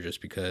race, or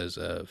just because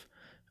of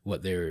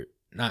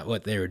not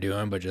what they were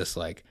doing, but just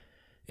like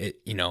it,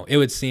 it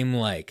would seem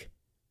like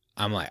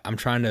I'm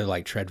trying to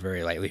like tread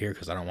very lightly here,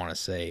 because I don't want to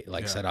say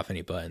like set off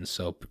any buttons.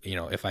 So,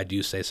 if I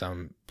do say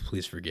something,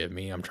 please forgive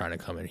me. I'm trying to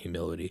come in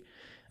humility.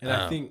 And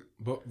I think,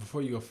 but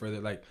before you go further,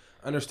 like,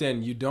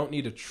 understand you don't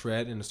need to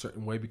tread in a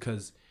certain way,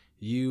 because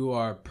you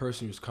are a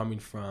person who's coming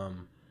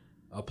from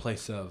a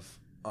place of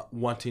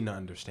wanting to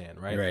understand,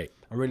 right? Right.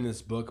 I'm reading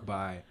this book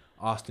by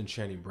Austin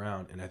Channing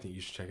Brown, and I think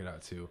you should check it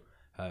out too.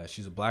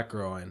 She's a black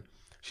girl, and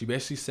she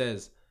basically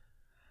says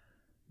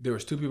there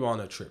was 2 people on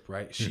a trip,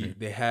 right?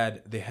 They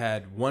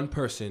had one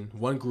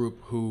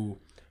group who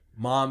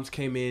moms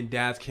came in,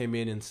 dads came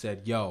in and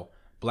said, "Yo,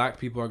 black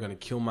people are gonna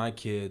kill my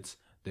kids.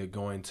 They're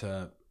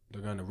gonna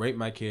rape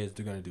my kids.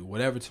 They're gonna do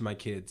whatever to my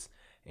kids,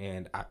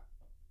 and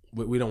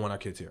we don't want our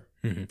kids here."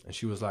 And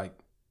she was like,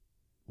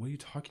 "What are you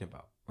talking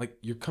about? Like,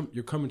 you're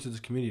coming to this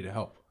community to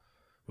help.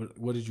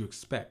 What did you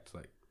expect?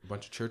 Like a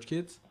bunch of church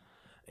kids?"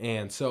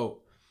 And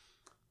so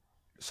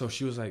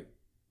she was like,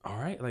 "All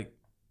right, like,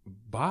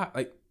 bye.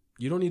 Like,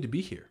 you don't need to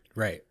be here."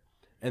 Right.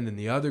 And then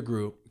the other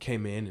group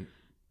came in, and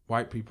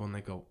white people, and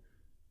they go,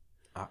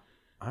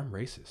 I'm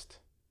racist.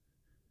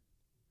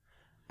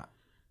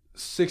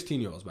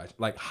 16-year-olds,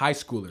 like high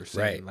schoolers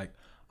saying, like,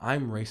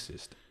 I'm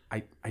racist.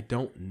 I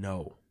don't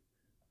know.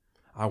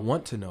 I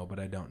want to know, but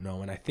I don't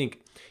know. And I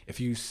think if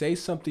you say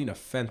something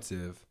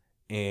offensive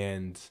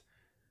and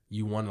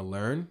you want to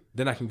learn,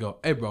 then I can go,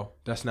 "Hey, bro,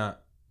 that's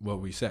not what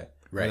we say.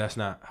 Right. Or that's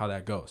not how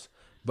that goes."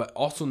 But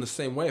also in the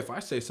same way, if I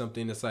say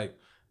something that's like,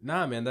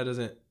 "Nah, man, that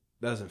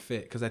doesn't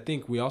fit," because I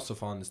think we also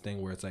fall in this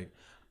thing where it's like,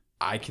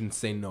 I can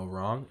say no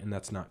wrong, and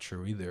that's not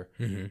true either.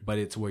 But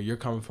it's where you're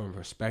coming from a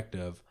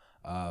perspective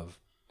of,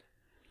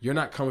 you're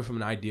not coming from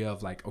an idea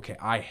of like, okay,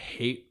 I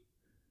hate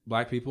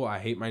black people, I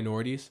hate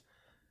minorities.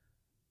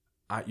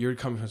 You're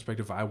coming from a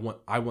perspective of,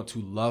 I want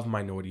to love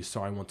minorities,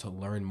 so I want to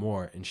learn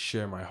more and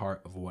share my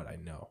heart of what I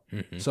know.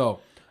 So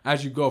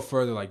as you go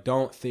further, like,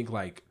 don't think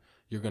like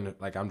you're gonna,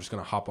 like, I'm just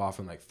gonna hop off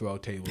and like throw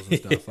tables and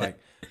stuff, like,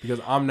 because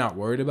I'm not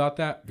worried about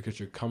that, because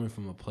you're coming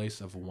from a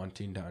place of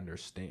wanting to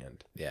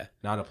understand,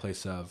 not a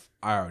place of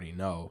I already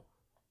know.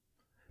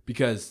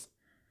 Because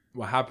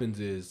what happens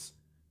is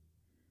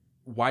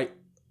white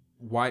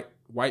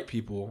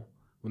people,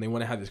 when they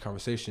want to have these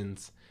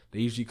conversations, they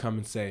usually come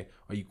and say,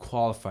 "Are you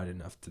qualified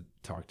enough to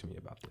talk to me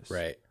about this?"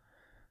 Right.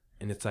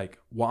 And it's like,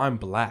 well, I'm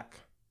black.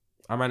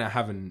 I might not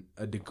have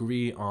a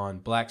degree on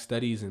black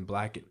studies and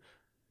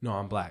no,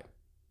 I'm black.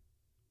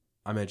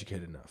 I'm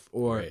educated enough.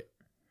 Or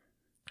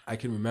I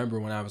can remember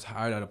when I was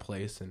hired at a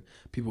place and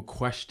people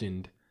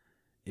questioned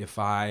if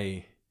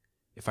I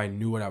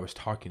knew what I was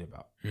talking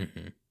about.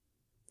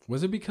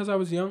 Was it because I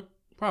was young?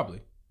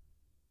 Probably.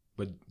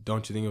 But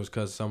don't you think it was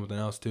because of something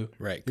else too?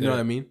 Right. You know what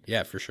I mean?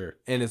 Yeah, for sure.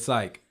 And it's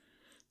like,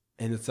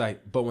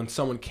 but when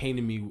someone came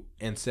to me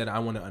and said, "I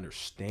want to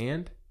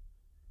understand,"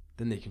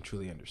 then they can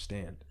truly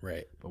understand.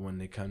 Right. But when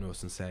they come to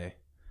us and say,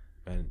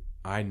 "Man,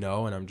 I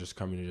know, and I'm just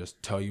coming to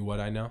just tell you what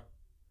I know,"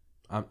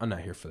 I'm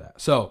not here for that.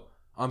 So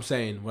I'm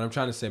saying, what I'm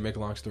trying to say, make a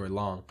long story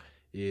long,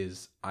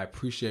 is I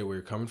appreciate where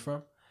you're coming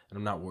from, and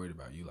I'm not worried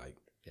about you like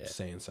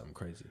saying something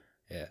crazy.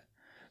 Yeah.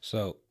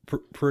 So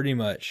pretty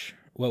much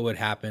what would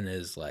happen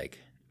is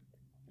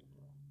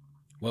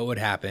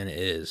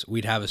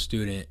we'd have a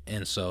student,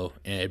 and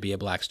it'd be a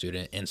black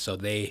student, and so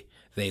they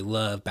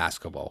love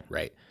basketball,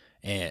 right?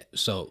 And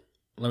so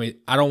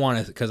I don't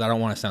want to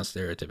sound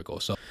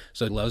stereotypical. So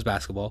he loves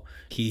basketball.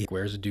 He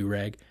wears a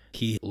do-rag.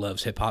 He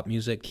loves hip hop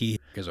music. He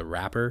is a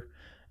rapper.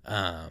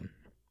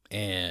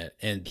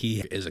 And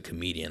he is a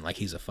comedian. Like,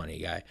 he's a funny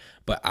guy.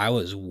 But I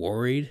was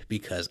worried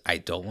because I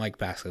don't like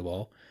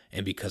basketball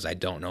and because I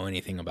don't know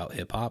anything about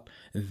hip hop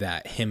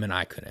that him and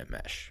I couldn't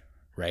mesh,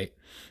 right?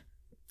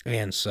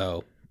 And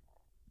so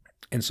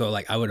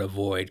like, I would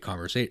avoid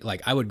conversation.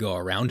 Like, I would go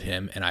around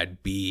him and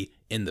I'd be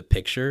in the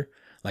picture.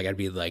 Like, I'd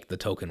be like the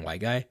token white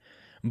guy.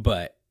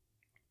 But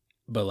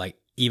like,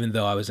 even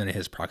though I was in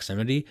his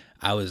proximity,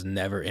 I was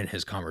never in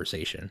his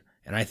conversation.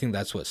 And I think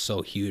that's what's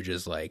so huge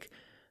is like,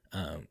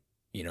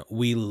 you know,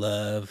 we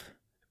love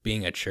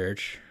being a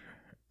church,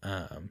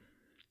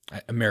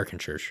 American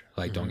church.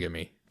 Like,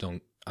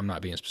 I'm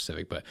not being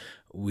specific, but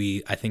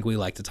I think we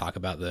like to talk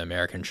about the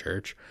American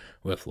church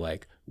with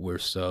like, we're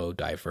so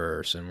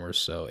diverse and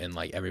and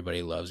like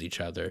everybody loves each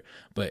other.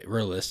 But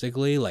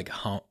realistically, like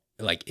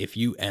if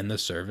you end the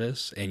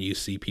service and you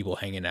see people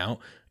hanging out,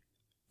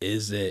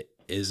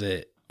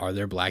 are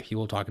there black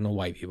people talking to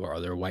white people? Are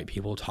there white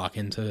people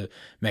talking to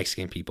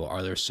Mexican people?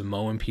 Are there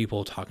Samoan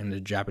people talking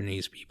to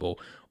Japanese people?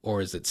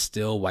 Or is it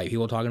still white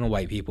people talking to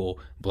white people,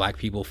 black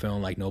people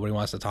feeling like nobody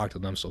wants to talk to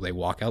them, so they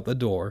walk out the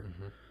door,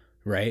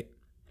 right?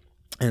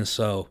 And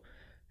so,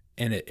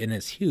 and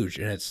it's huge.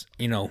 And it's,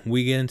 you know,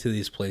 we get into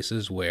these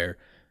places where,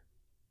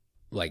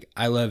 like,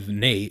 I love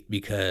Nate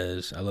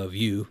because I love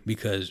you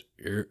because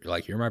you're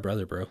my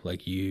brother, bro.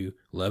 Like, you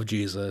love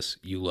Jesus.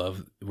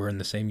 We're in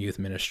the same youth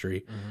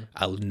ministry.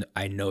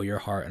 I know your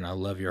heart and I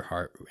love your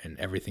heart and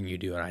everything you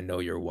do. And I know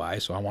your why.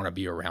 So I want to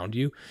be around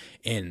you.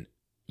 And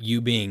you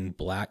being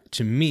black,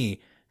 to me,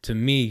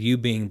 you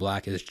being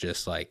black is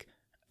just like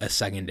a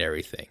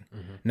secondary thing.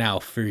 Now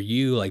for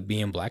you, like,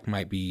 being black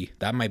might be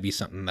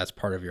something that's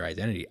part of your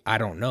identity. I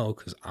don't know,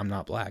 because I'm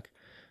not black.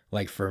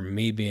 Like, for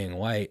me being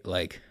white,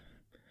 like,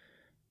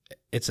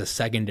 it's a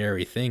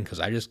secondary thing because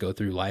I just go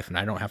through life and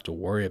I don't have to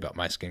worry about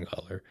my skin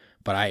color.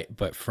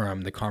 But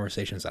from the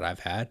conversations that I've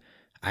had,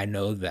 I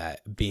know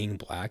that being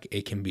black,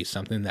 it can be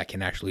something that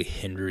can actually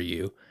hinder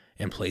you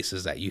in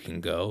places that you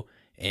can go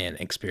and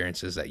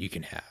experiences that you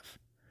can have.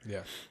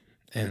 Yeah.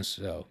 And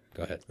so,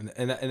 go ahead.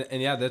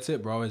 And yeah, that's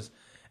it, bro.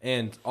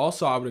 And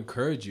also, I would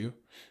encourage you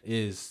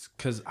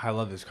because I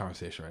love this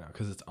conversation right now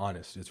because it's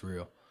honest, it's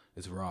real,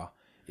 it's raw.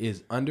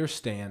 Is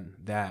understand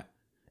that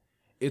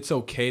it's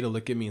okay to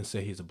look at me and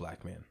say he's a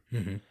black man,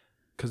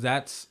 because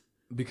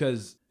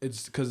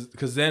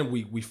then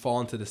we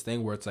fall into this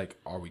thing where it's like,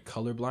 are we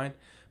colorblind?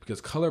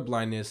 Because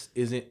colorblindness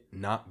isn't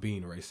not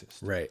being racist,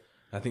 right?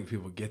 I think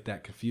people get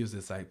that confused.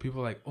 It's like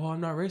people are like, oh,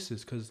 I'm not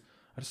racist because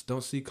I just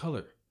don't see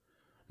color.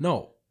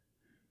 No.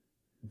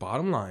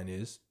 Bottom line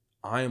is,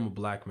 I am a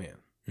black man.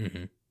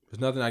 There's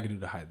nothing I can do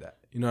to hide that.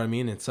 You know what I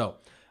mean? And so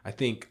I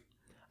think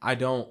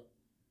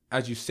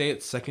as you say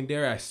it's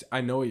secondary,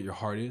 I know what your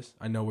heart is.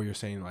 I know where you're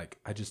saying, like,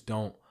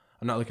 I'm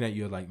not looking at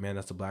you like, man,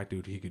 that's a black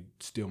dude. He could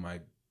steal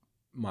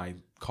my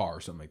car or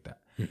something like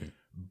that.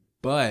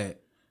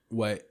 But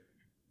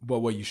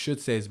what you should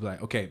say is be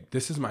like, okay,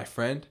 this is my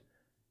friend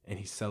and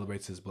he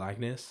celebrates his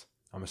blackness.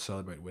 I'm going to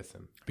celebrate with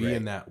him. Be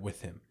in that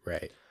with him.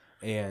 Right.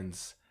 And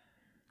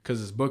because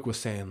his book was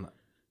saying,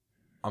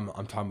 I'm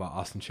talking about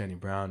Austin Channing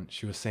Brown.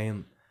 She was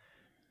saying,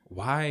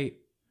 why?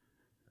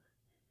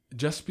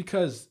 Just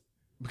because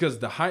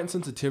the heightened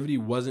sensitivity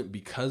wasn't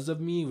because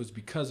of me, it was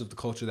because of the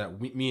culture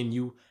that me and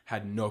you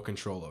had no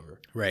control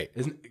over. Right.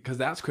 Because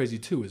that's crazy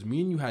too, is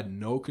me and you had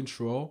no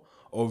control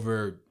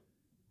over,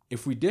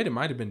 if we did, it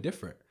might have been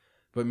different.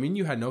 But me and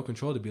you had no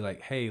control to be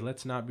like, hey,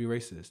 let's not be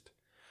racist.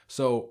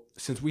 So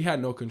since we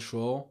had no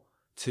control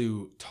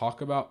to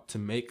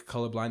make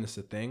colorblindness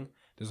a thing,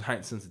 there's a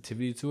heightened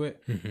sensitivity to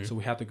it. So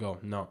we have to go,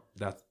 no,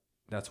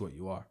 that's what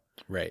you are.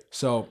 Right.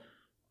 So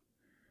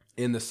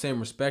in the same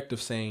respect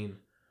of saying,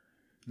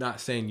 not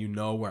saying you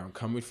know where I'm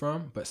coming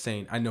from, but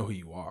saying I know who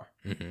you are.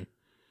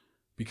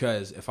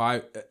 Because if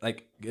I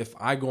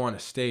go on a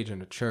stage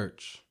in a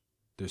church,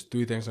 there's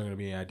 3 things that are going to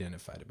be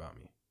identified about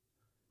me: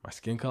 my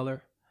skin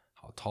color,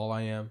 how tall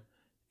I am,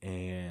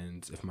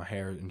 and if my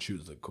hair and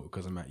shoes look cool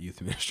because I'm at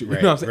youth ministry. Right,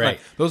 you know what I'm saying? Right.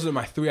 Like, those are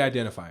my 3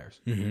 identifiers.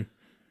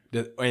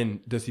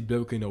 And does he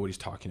biblically know what he's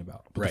talking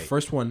about? But the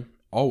first one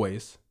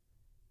always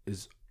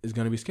is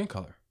going to be skin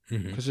color,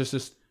 because that's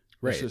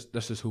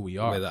just who we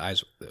are.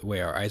 The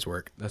way our eyes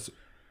work.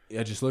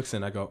 It just looks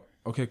and I go,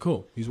 okay,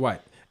 cool, he's white.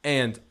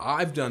 And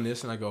I've done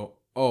this and I go,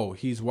 oh,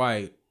 he's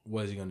white.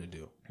 What is he going to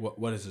do?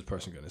 What is this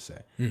person going to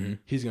say?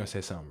 He's going to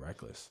say something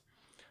reckless.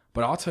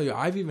 But I'll tell you,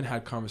 I've even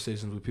had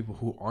conversations with people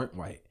who aren't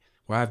white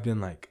where I've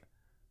been like,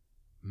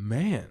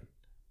 man,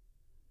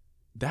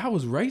 that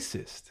was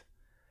racist.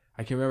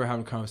 I can remember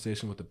having a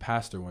conversation with the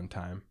pastor one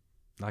time.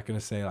 Not going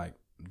to say like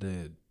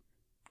the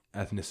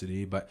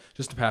ethnicity, but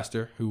just a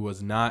pastor who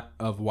was not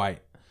of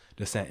white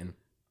descent.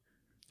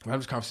 we have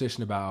this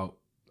conversation about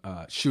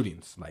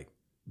shootings, like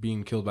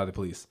being killed by the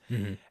police.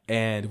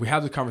 And we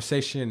have the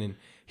conversation, and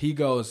he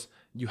goes,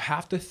 you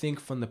have to think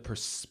from the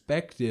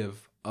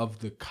perspective of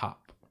the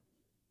cop.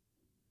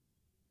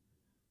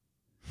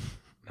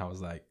 I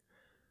was like,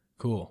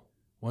 cool.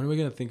 When are we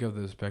going to think of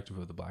the perspective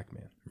of the black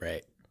man?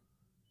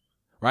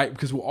 Right?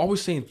 Because we're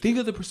always saying, think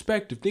of the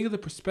perspective. Think of the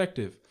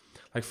perspective.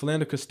 Like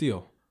Philando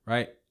Castile,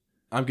 right?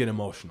 I'm getting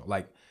emotional.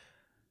 Like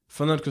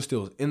Philando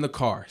Castile is in the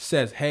car,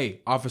 says,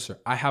 hey, officer,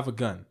 I have a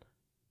gun.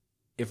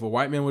 If a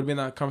white man would have been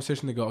in that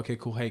conversation, they go, okay,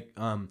 cool. Hey,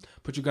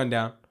 put your gun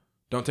down.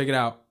 Don't take it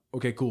out.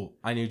 Okay, cool.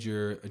 I need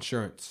your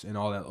insurance and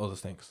all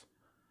those things.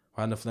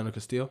 What happened to Philando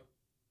Castile?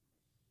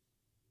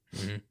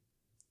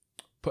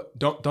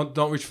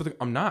 Don't reach for the.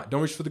 I'm not.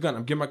 Don't reach for the gun.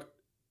 I'm getting my.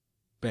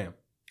 Bam.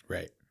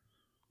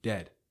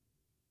 Dead.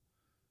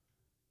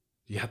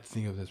 You have to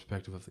think of the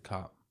perspective of the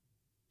cop.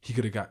 He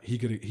could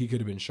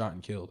have been shot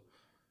and killed.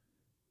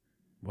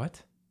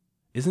 What?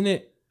 Isn't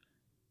it?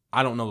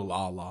 I don't know the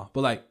law,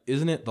 but like,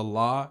 isn't it the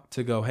law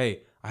to go,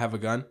 hey, I have a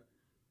gun.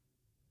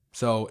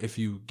 So if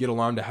you get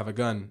alarmed to have a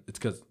gun, it's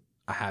because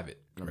I have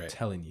it. I'm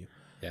telling you.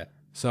 Yeah.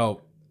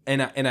 So,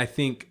 and I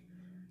think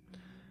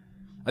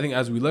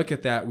as we look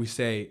at that, we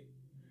say,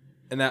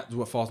 and that's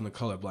what falls into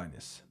color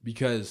blindness,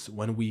 because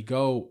when we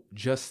go,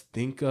 just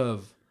think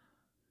of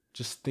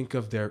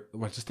the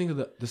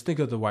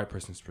white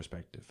person's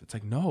perspective. It's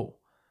like, no,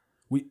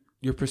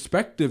 your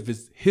perspective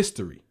is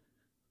history.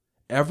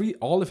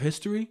 All of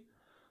history.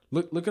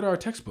 Look at our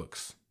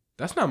textbooks.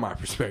 That's not my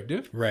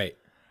perspective. Right.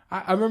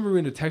 I remember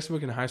reading a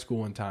textbook in high school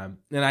one time,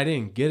 and I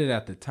didn't get it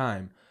at the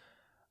time,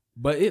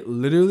 but it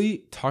literally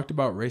talked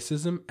about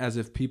racism as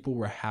if people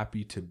were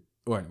happy to,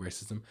 or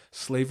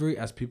slavery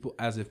as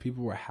if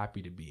people were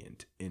happy to be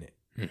in it.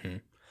 Mm-hmm.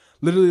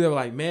 Literally, they were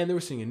like, man, they were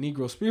singing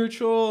Negro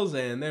spirituals,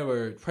 and they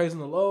were praising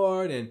the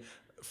Lord, and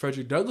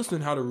Frederick Douglass knew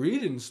how to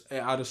read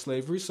out of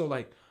slavery. So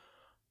like,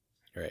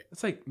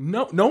 it's like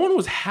no one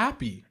was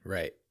happy.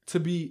 To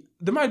be,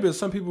 there might have been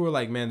some people who were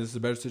like, man, this is a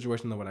better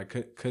situation than what I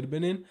could have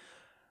been in.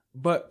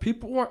 But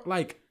people weren't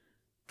like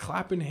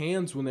clapping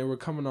hands when they were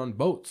coming on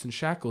boats and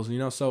shackles,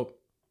 So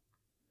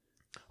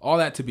all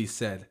that to be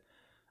said,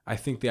 I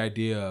think the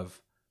idea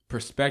of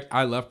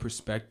I love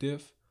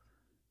perspective,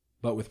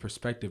 but with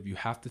perspective, you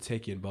have to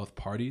take in both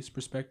parties'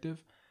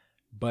 perspective.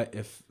 But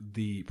if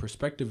the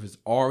perspective is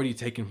already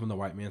taken from the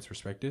white man's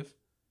perspective,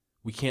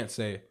 we can't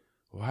say,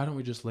 well, why don't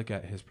we just look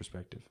at his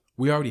perspective?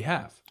 We already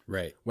have.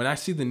 When I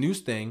see the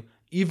news thing,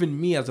 even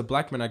me as a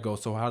black man, I go,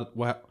 so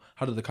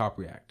how did the cop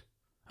react?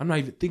 I'm not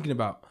even thinking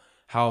about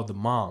how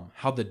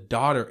the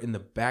daughter in the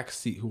back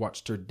seat who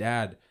watched her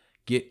dad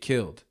get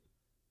killed.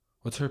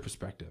 What's her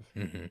perspective?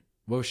 Mm-hmm.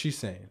 What was she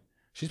saying?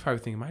 She's probably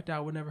thinking, my dad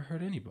would never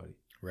hurt anybody.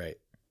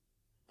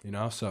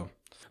 So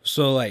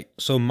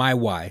my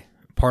why,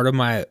 part of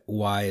my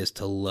why is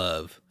to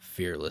love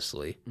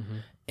fearlessly. Mm-hmm.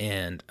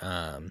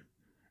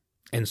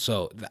 And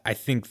so I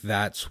think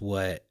that's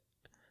what,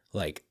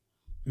 like,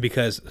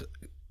 because,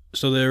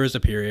 so there was a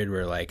period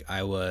where like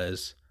I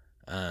was,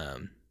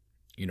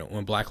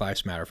 when Black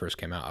Lives Matter first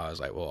came out, I was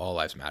like, well, all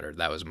lives matter.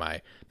 That was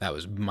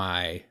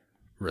my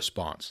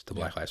response to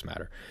Black Lives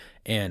Matter.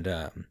 And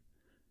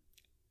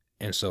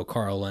so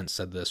Carl Lentz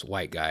said this,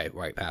 white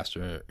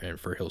pastor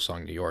for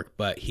Hillsong, New York,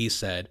 but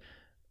he's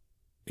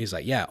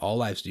like, yeah, all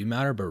lives do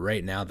matter, but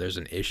right now there's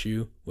an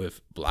issue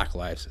with Black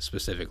lives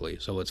specifically.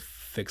 So let's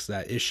fix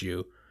that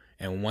issue.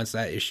 And once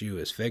that issue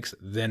is fixed,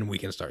 then we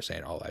can start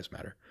saying all lives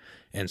matter.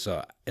 And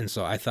so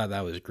I thought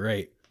that was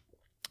great.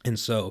 And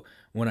so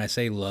when I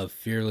say love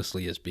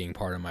fearlessly as being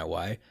part of my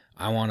why,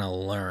 I want to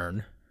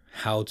learn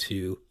how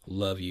to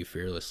love you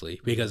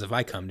fearlessly. Because if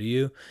I come to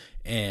you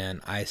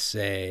and I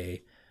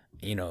say,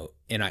 and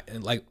I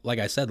like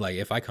I said, like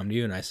if I come to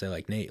you and I say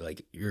like, Nate,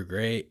 like you're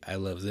great, I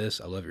love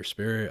this, I love your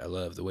spirit, I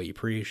love the way you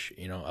preach,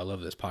 I love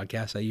this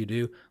podcast that you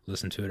do,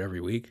 listen to it every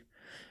week.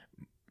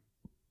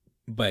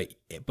 But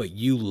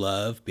you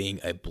love being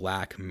a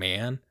black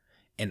man,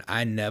 and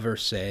I never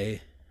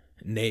say,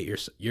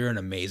 Nate, you're an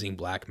amazing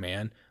black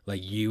man.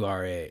 Like you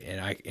are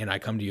and I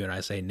come to you and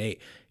I say,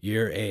 Nate,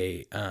 you're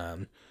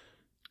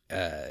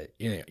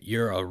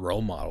you're a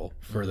role model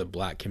for the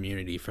black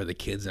community, for the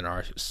kids in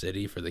our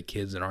city, for the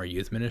kids in our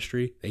youth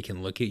ministry. They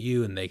can look at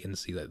you and they can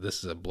see that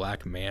this is a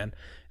black man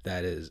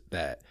that is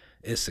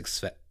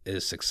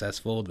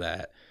successful,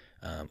 that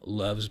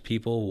loves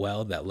people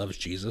well, that loves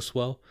Jesus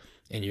well.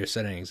 And you're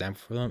setting an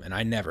example for them, and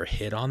I never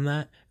hit on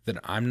that, then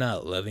I'm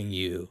not loving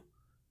you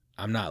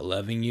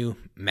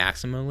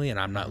maximally, and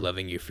I'm not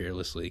loving you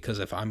fearlessly. Because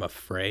if I'm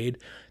afraid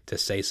to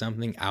say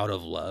something out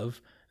of love,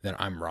 then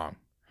I'm wrong.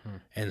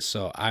 And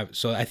so I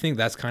think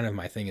that's kind of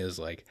my thing, is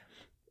like,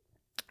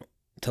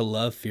 to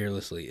love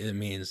fearlessly, it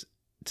means,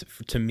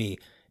 to me,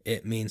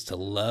 it means to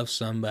love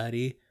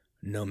somebody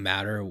no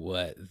matter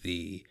what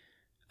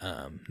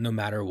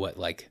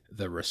like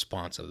the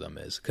response of them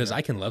is. Because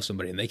I can love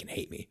somebody and they can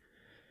hate me.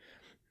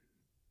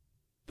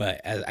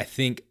 But as I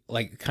think,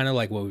 like, kind of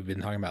like what we've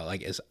been talking about,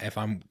 like, is if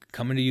I'm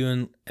coming to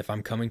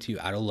you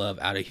out of love,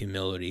 out of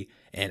humility,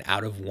 and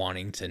out of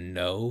wanting to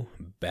know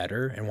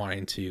better and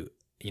wanting to,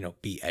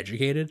 be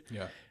educated,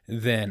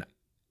 then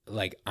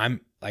like I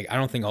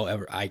don't think I'll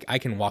ever I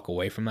can walk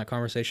away from that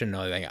conversation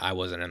knowing I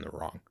wasn't in the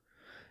wrong.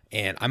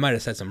 And I might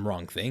have said some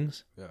wrong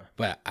things,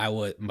 but I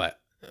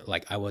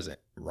wasn't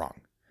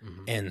wrong.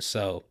 And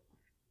so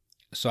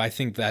I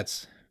think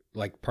that's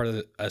like part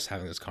of us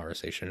having this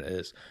conversation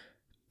is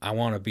I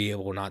want to be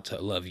able not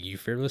to love you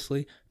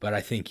fearlessly, but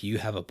I think you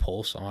have a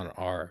pulse on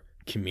our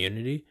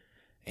community.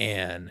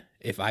 And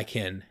if I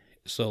can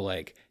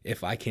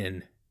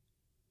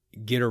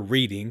get a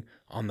reading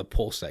on the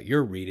pulse that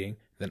you're reading,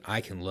 then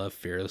I can love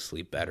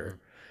fearlessly better.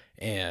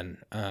 And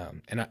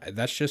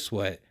that's just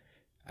what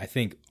I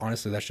think,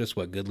 honestly, that's just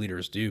what good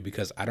leaders do,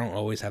 because I don't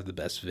always have the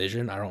best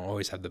vision. I don't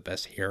always have the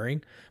best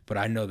hearing, but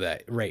I know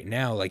that right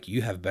now, like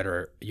you have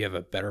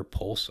a better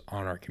pulse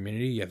on our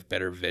community. You have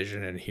better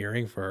vision and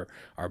hearing for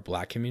our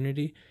Black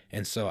community.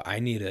 And so I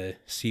need to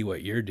see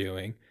what you're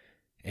doing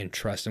and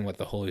trust in what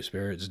the Holy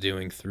Spirit's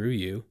doing through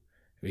you,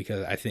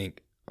 because I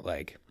think,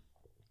 like,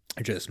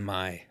 just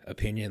my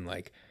opinion,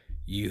 like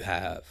you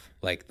have,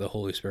 like, the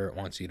Holy Spirit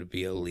wants you to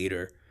be a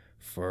leader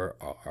for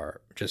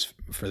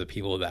for the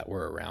people that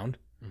we're around.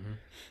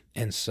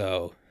 And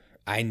so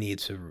I need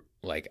to,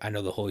 like, I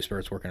know the Holy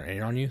Spirit's working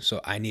in on you,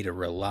 so I need to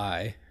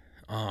rely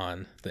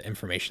on the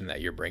information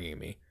that you're bringing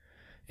me.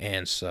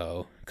 And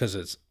so,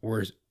 because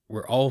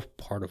we're all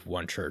part of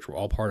one church, we're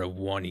all part of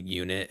one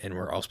unit, and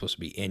we're all supposed to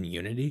be in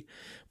unity.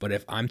 But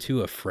if I'm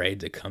too afraid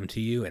to come to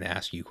you and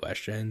ask you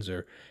questions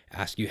or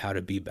ask you how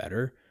to be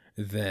better,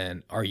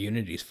 then our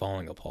unity is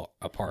falling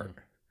apart.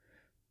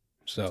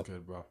 So that's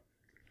good, bro.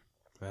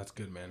 That's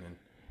good, man. And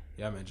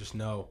yeah, man, just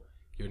know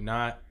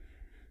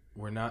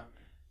we're not,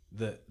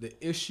 the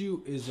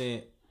issue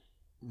isn't,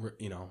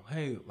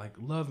 hey, like,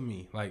 love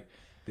me. Like,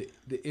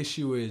 the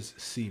issue is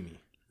see me.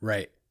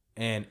 Right.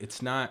 And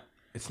it's not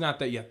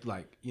that you have to,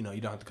 like, you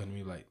don't have to come to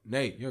me like,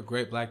 Nate, you're a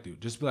great Black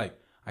dude. Just be like,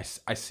 I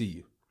see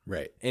you.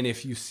 Right. And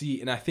if you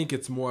see, and I think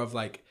it's more of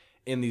like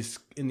in these,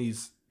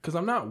 because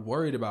I'm not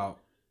worried about,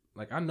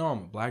 like, I know I'm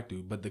a Black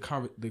dude, but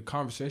the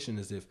conversation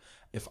is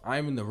if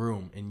I'm in the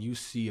room and you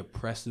see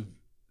oppressive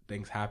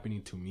things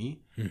happening to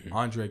me,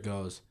 Andre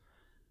goes,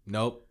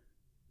 nope,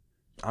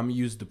 I'm gonna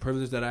use the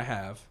privilege that I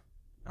have.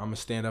 I'm gonna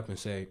stand up and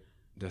say,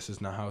 this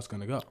is not how it's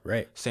gonna go.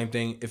 Right. Same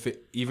thing if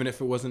it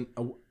was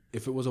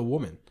a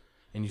woman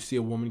and you see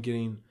a woman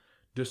getting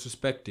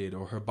disrespected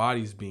or her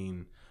body's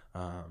being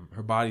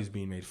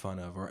made fun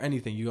of or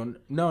anything, you go,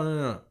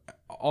 no.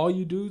 All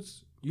you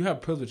dudes, you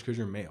have privilege because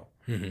you're male.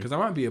 Because I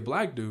might be a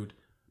Black dude,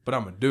 but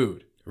I'm a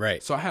dude.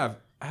 Right. So I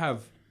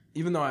have,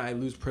 even though I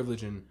lose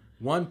privilege in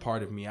one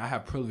part of me, I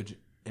have privilege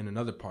in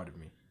another part of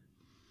me.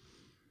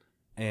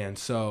 And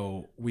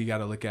so we got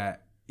to look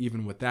at,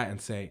 even with that, and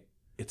say,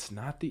 it's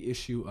not the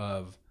issue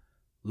of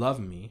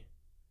love me.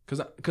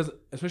 Because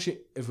especially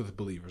if with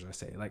believers, I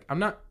say, like, I'm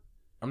not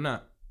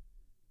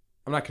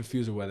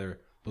confused with whether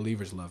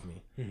believers love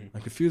me.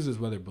 I'm confused with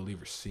whether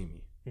believers see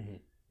me.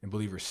 And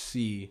believers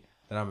see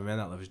that I'm a man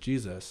that loves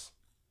Jesus,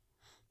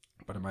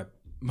 but I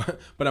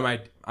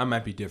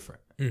might be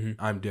different.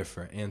 I'm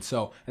different. And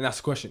that's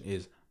the question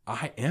is,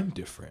 I am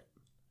different.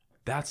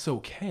 That's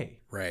okay.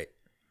 Right.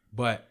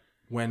 But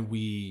when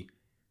we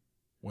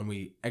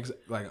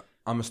like,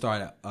 I'm gonna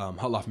start at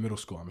Hutloff Middle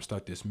School. I'm gonna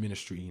start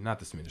not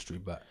this ministry,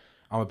 but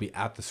I'm gonna be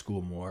at the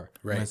school more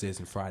Wednesdays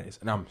and Fridays,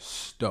 and I'm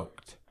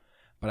stoked.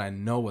 But I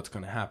know what's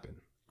gonna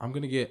happen. I'm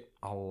gonna get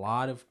a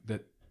lot of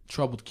the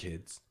troubled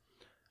kids.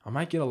 I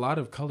might get a lot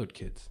of colored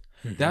kids.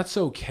 That's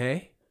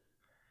okay.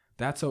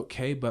 That's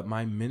okay. But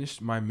my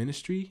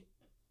ministry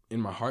in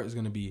my heart is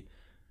gonna be,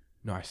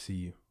 no, I see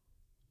you.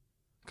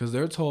 Because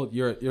they're told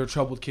you're a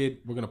troubled kid.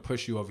 We're gonna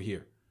push you over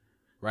here,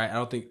 right? I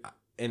don't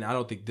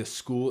think this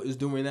school is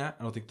doing that.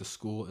 I don't think the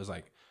school is,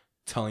 like,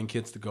 telling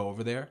kids to go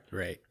over there.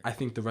 Right. I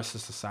think the rest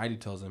of society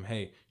tells them,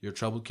 hey, you're a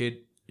troubled kid,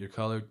 you're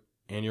colored,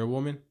 and you're a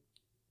woman.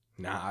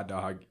 Nah,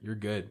 dog, you're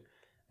good,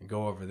 and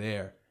go over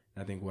there.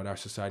 And I think what our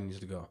society needs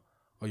to go,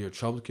 oh, you're a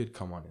troubled kid,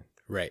 come on in.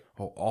 Right.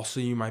 Oh, also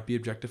you might be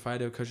objectified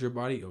because of your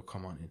body. Oh,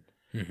 come on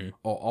in.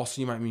 Oh,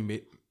 also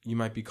you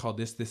might be called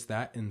this,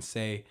 that, and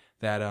say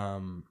that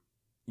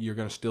you're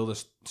gonna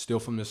steal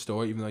from this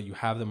store, even though you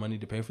have the money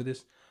to pay for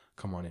this.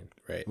 Come on in.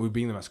 Right. We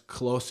bring them as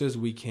close as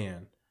we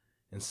can,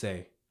 and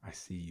say, I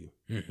see you.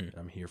 And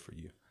I'm here for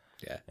you.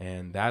 Yeah.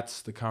 And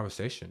that's the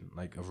conversation,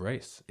 like, of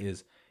race,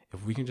 is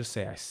if we can just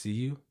say, I see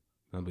you,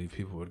 then I believe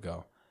people would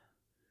go,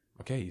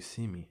 okay, you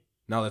see me.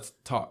 Now let's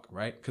talk,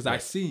 right? Because I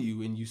see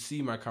you and you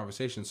see my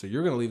conversation. So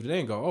you're going to leave today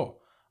and go, oh,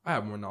 I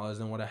have more knowledge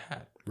than what I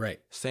had. Right.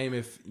 Same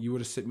if you were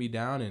to sit me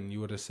down and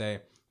you were to say,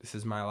 this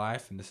is my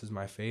life and this is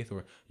my faith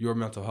or your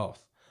mental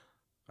health.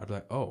 I'd be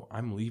like, oh,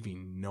 I'm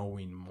leaving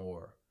knowing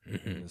more.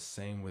 And the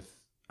same with,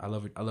 I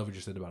love what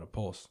you said about a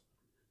pulse.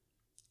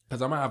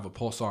 Because I might have a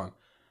pulse on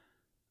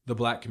the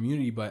Black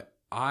community, but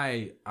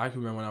I can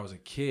remember when I was a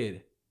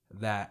kid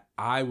that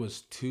I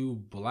was too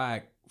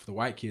Black for the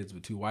white kids,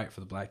 but too white for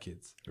the Black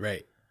kids.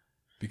 Right.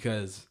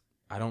 Because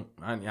I'm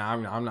like, you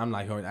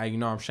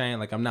know what I'm saying?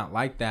 Like, I'm not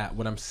like that.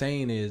 What I'm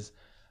saying is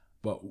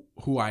But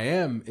who I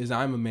am is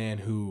I'm a man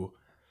who,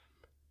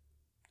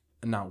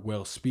 not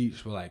well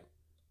speech, but like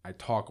I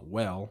talk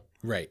well.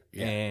 Right.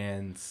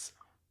 Yeah.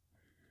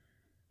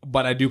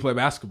 But I do play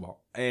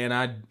basketball,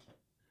 and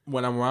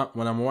when I'm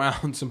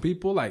around some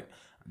people, like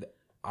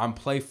I'm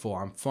playful,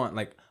 I'm fun,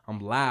 like I'm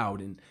loud,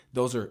 and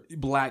those are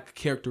black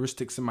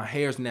characteristics. And my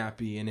hair's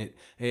nappy,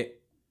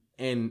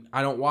 and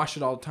I don't wash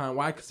it all the time.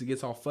 Why? Because it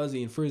gets all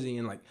fuzzy and frizzy,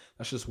 and like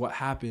that's just what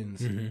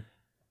happens. Mm-hmm.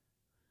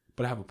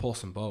 But I have a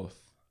pulse in both.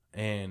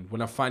 And what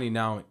I'm finding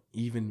now,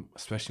 even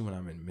especially when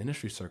I'm in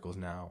ministry circles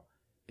now,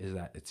 is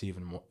that it's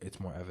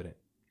more evident.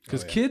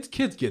 Because kids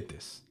get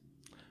this.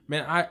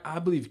 Man, I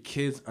believe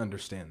kids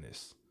understand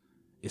this.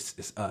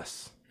 It's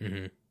us.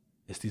 Mm-hmm.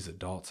 It's these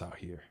adults out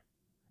here.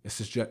 It's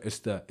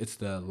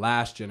the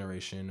last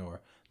generation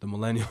or the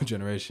millennial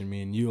generation,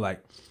 me and you,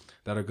 like,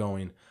 that are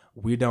going,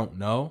 we don't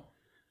know,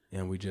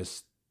 and we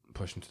just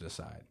push them to the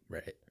side.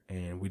 Right.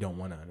 And we don't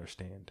want to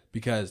understand.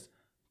 Because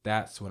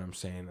that's what I'm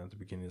saying at the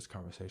beginning of this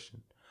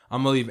conversation.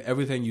 I'm going to leave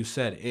everything you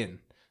said in,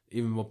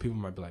 even though people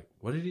might be like,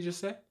 what did he just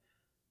say?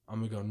 I'm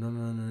going to go,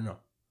 no.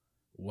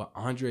 What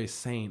Andre is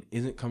saying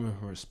isn't coming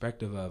from a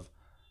perspective of,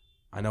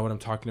 I know what I'm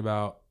talking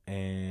about,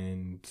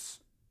 and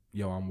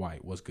yo, I'm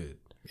white. What's good?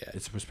 Yeah.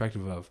 It's a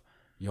perspective of,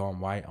 yo, I'm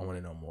white. I want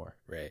to know more.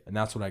 Right. And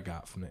that's what I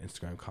got from the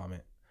Instagram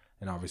comment.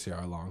 And obviously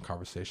our long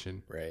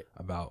conversation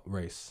about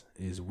race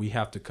is we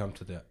have to come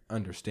to the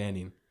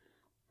understanding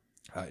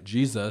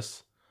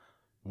Jesus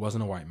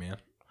wasn't a white man.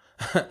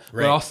 Right.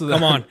 But also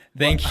Come on.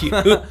 Thank you.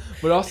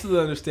 But also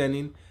the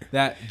understanding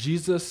that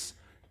Jesus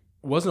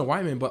wasn't a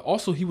white man, but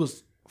also he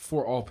was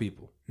for all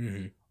people.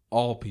 Mm-hmm.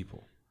 All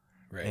people.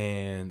 Right.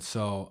 And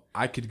so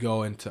I could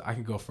go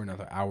for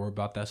another hour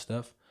about that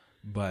stuff.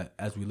 But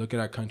as we look at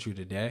our country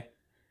today,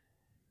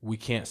 we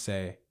can't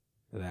say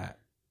that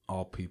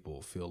all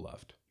people feel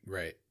loved.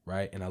 Right.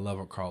 Right? And I love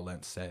what Carl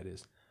Lentz said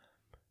is,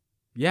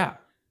 yeah,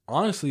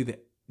 honestly,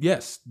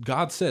 yes,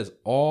 God says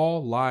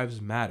all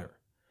lives matter.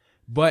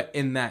 But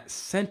in that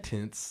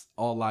sentence,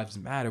 all lives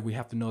matter, we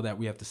have to know that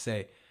we have to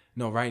say,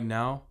 no, right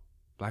now,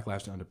 Black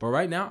lives matter. But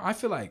right now, I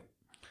feel like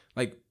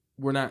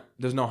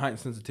there's no heightened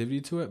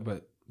sensitivity to it,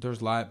 but there's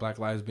Black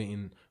lives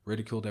being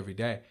ridiculed every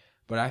day.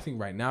 But I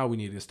think right now we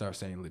need to start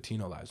saying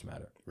Latino lives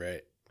matter.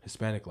 Right.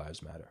 Hispanic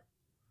lives matter.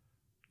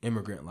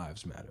 Immigrant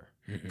lives matter.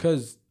 Mm-hmm.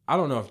 Because I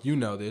don't know if you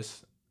know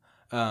this,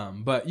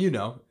 but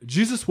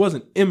Jesus was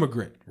an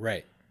immigrant.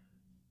 Right.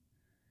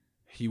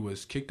 He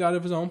was kicked out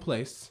of his own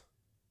place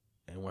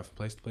and went from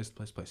place to place to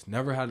place to place.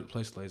 Never had a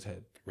place to lay his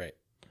head. Right.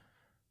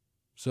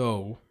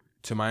 So,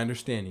 to my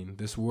understanding,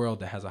 this world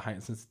that has a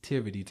heightened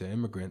sensitivity to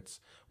immigrants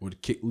would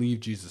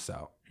leave Jesus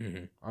out.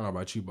 Mm-hmm. I don't know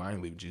about you, but I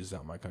ain't leave Jesus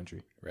out of my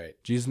country. Right.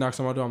 Jesus knocks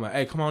on my door. I'm like,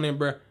 hey, come on in,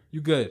 bro.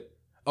 You good.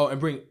 Oh, and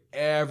bring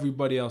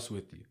everybody else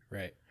with you.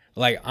 Right.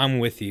 Like, I'm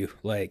with you.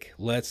 Like,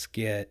 let's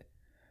get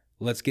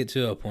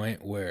to a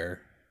point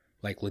where,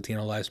 like,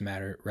 Latino lives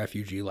matter,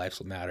 refugee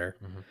lives matter.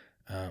 Mm-hmm.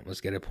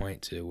 Let's get a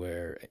point to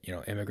where,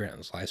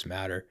 immigrants' lives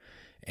matter.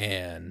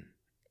 And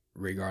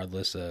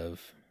regardless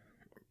of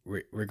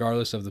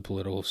the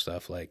political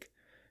stuff, like,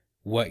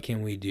 what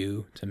can we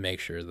do to make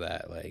sure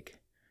that,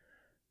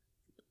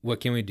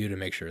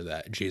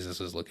 Jesus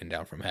is looking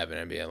down from heaven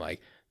and being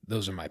like,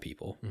 those are my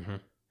people. Mm-hmm.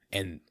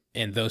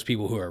 And those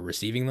people who are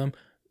receiving them,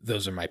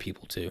 those are my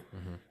people too.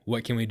 Mm-hmm.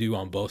 What can we do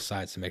on both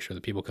sides to make sure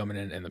the people coming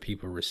in and the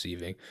people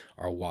receiving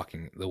are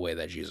walking the way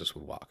that Jesus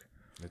would walk?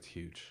 That's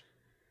huge.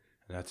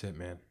 And that's it,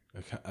 man.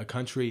 A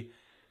country,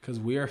 because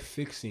we are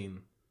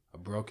fixing a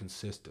broken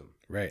system.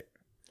 Right.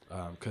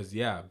 Because,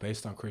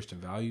 based on Christian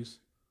values,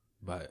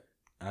 but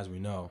as we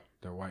know,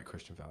 they're white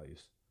Christian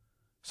values.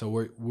 So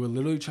we're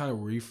literally trying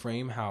to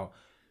reframe how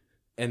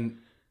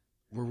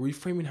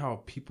a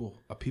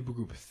people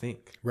group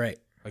think. Right.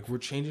 Like, we're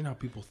changing how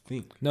people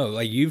think. No,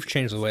 like, you've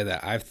changed the way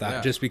that I've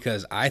thought, just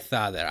because I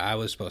thought that I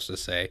was supposed to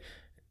say,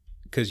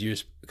 because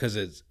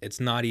it's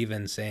not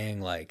even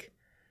saying, like,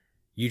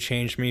 you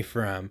changed me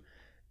from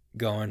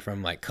going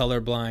from, like,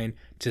 colorblind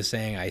to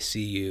saying I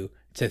see you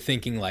to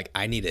thinking, like,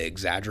 I need to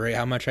exaggerate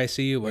how much I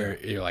see you, where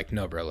you're like,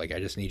 no, bro, like, I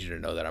just need you to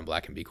know that I'm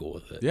black and be cool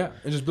with it. Yeah,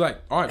 and just be like,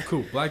 all right,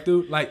 cool, black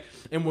dude. Like,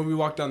 and when we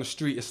walk down the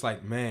street, it's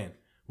like, man,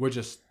 we're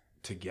just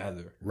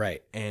together.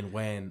 Right. And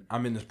when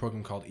I'm in this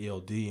program called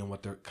ELD, and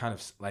what they're kind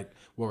of like,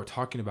 what we're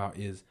talking about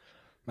is,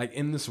 like,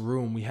 in this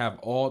room, we have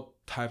all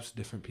types of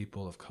different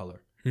people of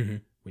color. Mm-hmm.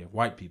 We have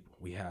white people.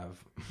 We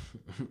have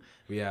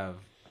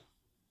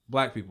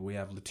black people. We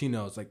have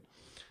Latinos. Like,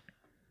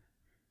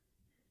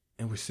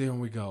 and we sit and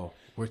we go,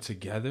 we're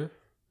together,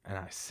 and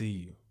I see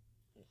you.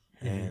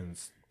 Mm-hmm. And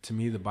to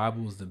me, the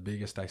Bible is the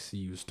biggest I see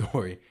you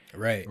story.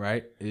 Right.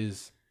 Right?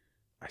 Is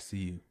I see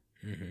you.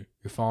 Mm-hmm.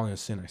 You're falling in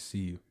sin. I see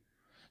you.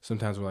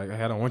 Sometimes we're like,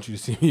 hey, I don't want you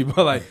to see me.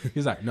 But, like,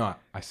 he's like, no,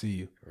 I see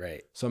you.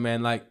 Right. So,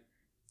 man, like,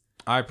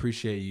 I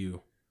appreciate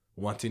you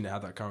wanting to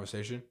have that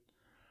conversation.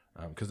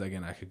 Because,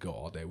 again, I could go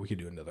all day. We could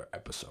do another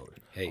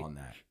episode on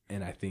that.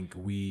 And I think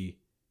we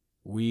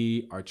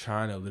are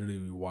trying to literally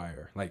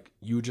rewire. Like,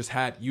 you just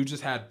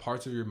had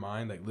parts of your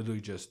mind, like,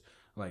 literally just,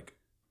 like,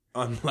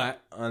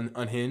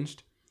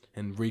 unhinged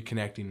and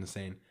reconnecting and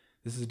saying,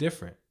 This is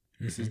different.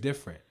 This is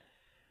different.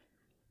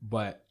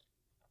 But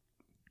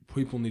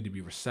people need to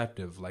be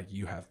receptive like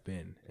you have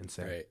been and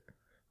say,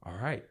 all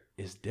right,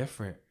 it's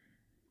different,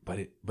 but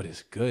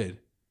it's good.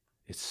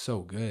 It's so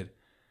good.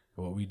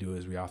 What we do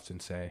is we often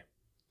say,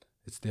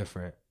 it's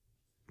different.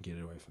 Get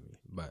it away from me.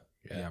 But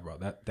yeah, bro,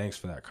 thanks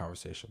for that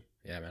conversation.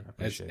 Yeah, man.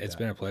 It's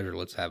been a pleasure.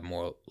 Let's have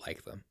more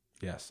like them.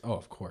 Yes. Oh,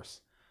 of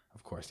course.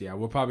 Of course. Yeah,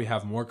 we'll probably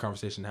have more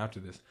conversation after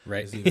this.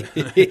 Right.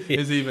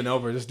 It's even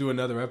over. Just do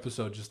another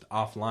episode just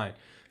offline.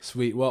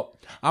 Sweet. Well,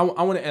 I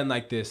want to end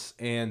like this,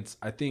 and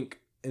I think,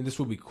 and this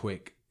will be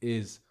quick,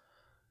 is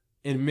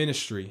in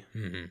ministry,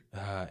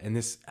 and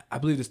this, I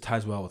believe this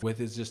ties well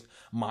with is just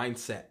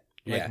mindset.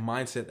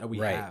 Mindset that we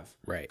have.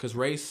 Right. Because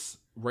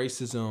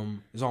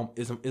racism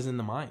is in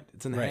the mind.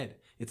 It's in the head.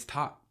 It's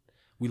taught.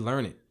 We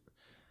learn it.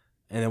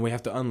 And then we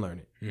have to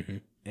unlearn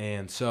it.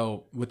 And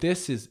so what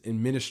this is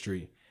in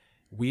ministry,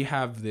 we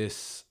have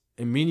this,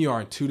 and me and you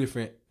are in two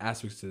different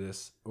aspects to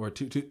this, or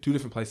two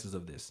different places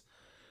of this,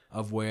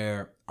 of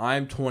where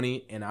I'm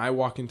 20 and I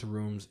walk into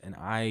rooms and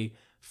I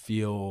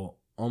feel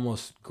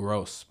almost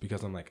gross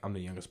because I'm the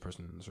youngest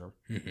person in this room.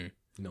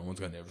 No one's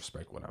going to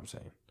respect what I'm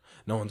saying.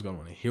 No one's going to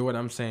want to hear what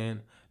I'm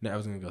saying. No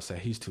one's going to go say,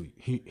 he's too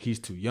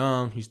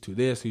young, he's too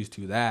this, he's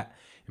too that.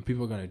 And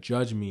people are going to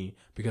judge me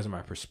because of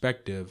my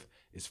perspective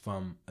is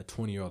from a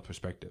 20-year-old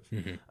perspective.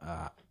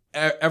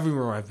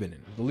 Everywhere I've been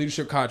in, the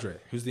leadership cadre,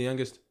 who's the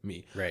youngest?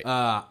 Me. Right.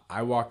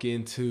 I walk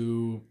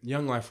into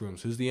Young Life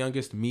rooms, who's the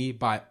youngest? Me,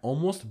 by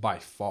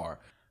far.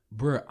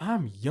 Bruh,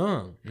 I'm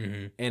young.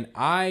 And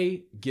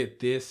I get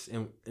this,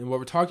 and what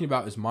we're talking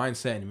about is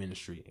mindset in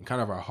ministry and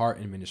kind of our heart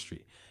in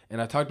ministry.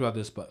 And I talked about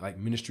this, but like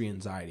ministry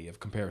anxiety of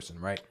comparison,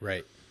 right?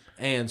 Right.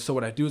 And so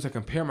what I do is I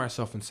compare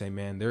myself and say,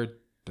 man, they're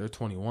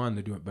 21,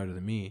 they're doing better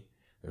than me.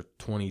 They're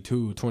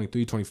 22,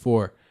 23,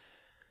 24.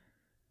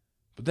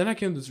 But then I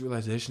came to this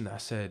realization that I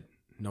said,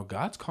 no,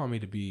 God's called me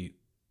to be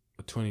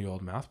a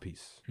 20-year-old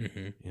mouthpiece.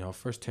 You know,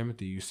 1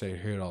 Timothy, you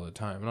hear it all the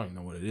time. I don't even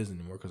know what it is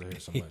anymore because I hear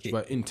it so much.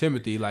 But in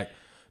Timothy, like,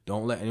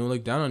 don't let anyone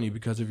look down on you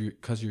because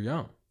you're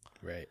young.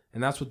 Right.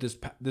 And that's what this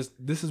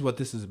is what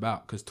this is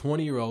about. Because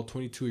 20-year-old,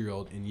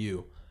 22-year-old, and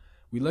you,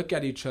 we look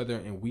at each other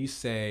and we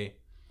say,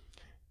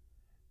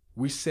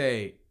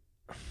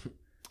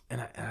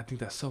 and I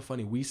think that's so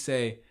funny. We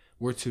say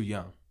we're too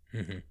young.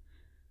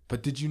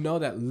 But did you know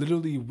that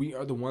literally we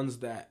are the ones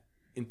that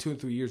in 2 or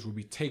 3 years will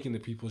be taking the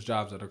people's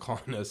jobs that are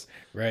calling us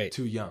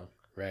too young?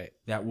 Right.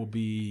 That will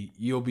be,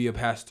 you'll be a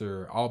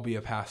pastor, I'll be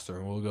a pastor,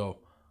 and we'll go,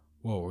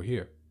 whoa, we're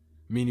here.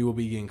 Me and you will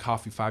be getting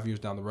coffee 5 years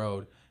down the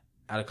road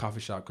at a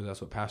coffee shop because that's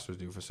what pastors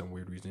do for some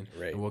weird reason.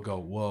 Right. And we'll go,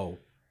 whoa,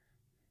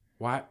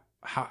 why?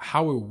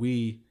 How are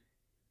we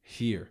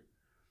here?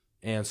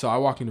 And so I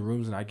walk into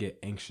rooms and I get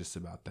anxious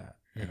about that.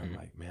 And I'm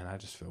like, man, I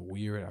just feel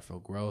weird. I feel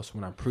gross.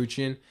 When I'm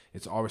preaching,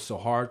 it's always so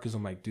hard because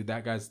I'm like, dude,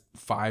 that guy's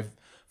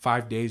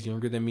five days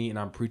younger than me and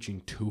I'm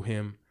preaching to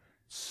him.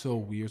 So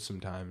weird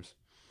sometimes.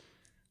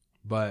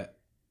 But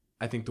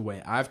I think the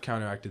way I've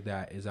counteracted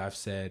that is I've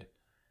said,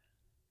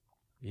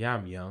 yeah,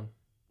 I'm young,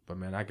 but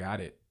man, I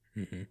got it.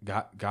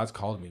 God's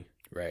called me.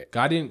 Right.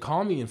 God didn't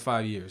call me in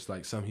 5 years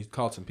like he's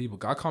called some people.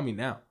 God called me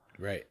now.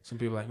 Right. Some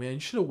people are like, man, you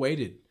should have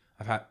waited.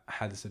 I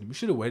had this said, you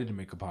should have waited to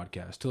make a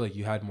podcast till like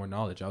you had more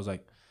knowledge. I was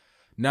like,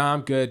 nah,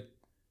 I'm good.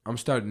 I'm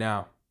starting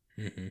now.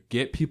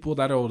 Get people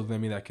that are older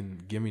than me that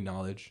can give me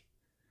knowledge,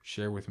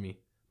 share with me.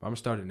 But I'm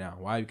starting now.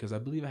 Why? Because I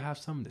believe I have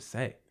something to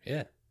say.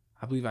 Yeah.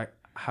 I believe I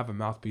have a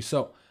mouthpiece.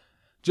 So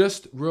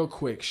just real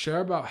quick,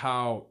 share about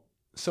how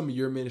some of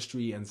your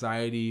ministry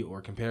anxiety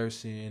or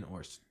comparison,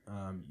 or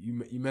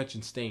you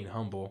mentioned staying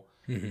humble,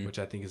 which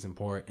I think is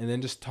important. And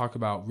then just talk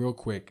about real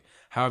quick,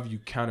 how have you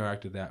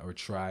counteracted that or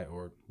try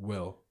or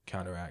will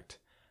counteract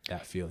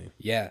that feeling?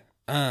 Yeah.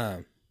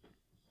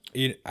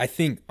 I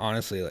think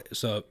honestly,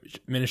 so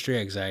ministry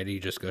anxiety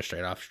just goes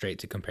straight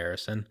to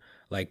comparison.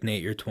 Like,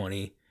 Nate, you're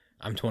 20,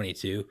 I'm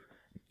 22.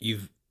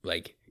 You've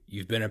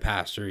been a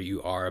pastor.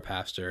 You are a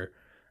pastor.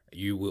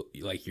 You will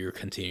you're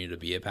continue to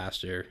be a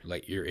pastor.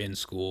 Like, you're in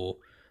school,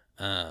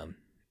 and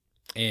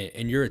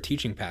you're a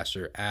teaching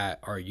pastor at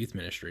our youth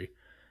ministry,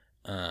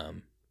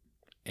 and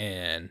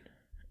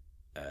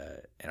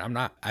I'm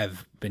not.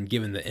 I've been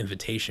given the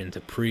invitation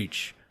to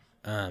preach,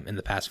 in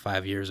the past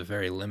 5 years, a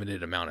very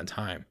limited amount of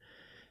time.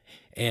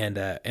 And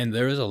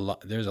there's a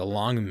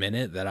long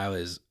minute that I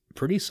was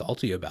pretty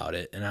salty about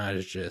it. And I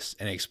was just,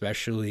 and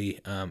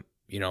especially,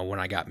 when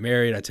I got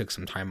married, I took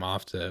some time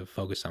off to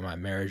focus on my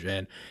marriage.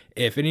 And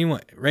if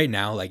anyone right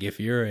now, like if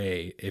you're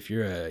a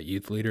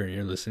youth leader and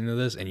you're listening to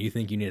this and you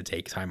think you need to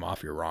take time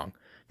off, you're wrong.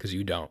 'Cause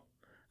you don't.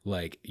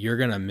 Like, you're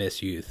going to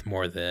miss youth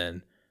more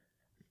than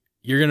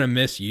you're going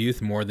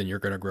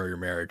to grow your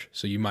marriage.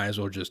 So you might as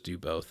well just do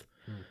both.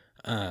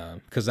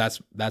 Because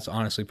that's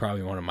honestly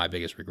probably one of my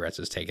biggest regrets,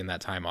 is taking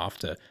that time off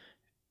to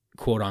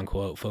quote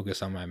unquote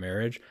focus on my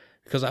marriage,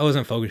 because I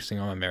wasn't focusing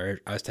on my marriage.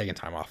 I was taking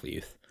time off of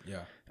youth.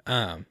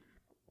 Yeah.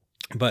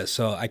 But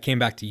so I came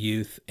back to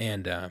youth,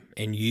 and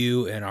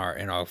you and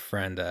our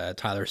friend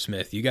Tyler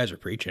Smith, you guys are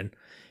preaching,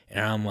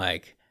 and I'm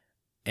like,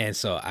 and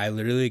so I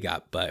literally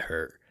got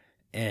butthurt,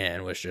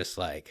 and was just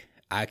like,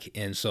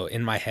 and so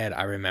in my head,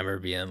 I remember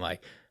being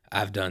like,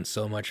 I've done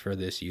so much for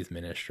this youth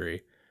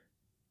ministry,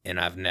 and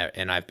I've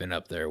been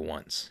up there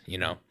once, you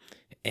know,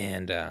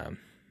 and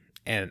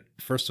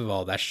first of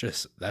all, that's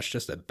just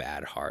a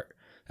bad heart.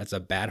 That's a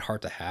bad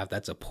heart to have.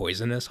 That's a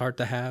poisonous heart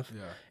to have,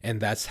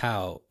 and that's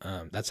how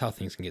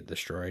things can get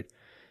destroyed.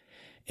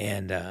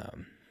 And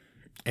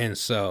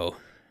so,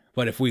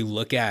 but if we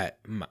look at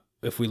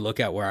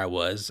where I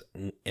was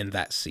in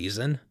that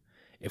season,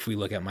 if we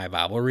look at my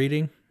Bible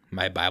reading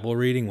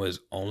was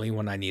only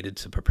when I needed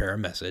to prepare a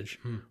message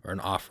or an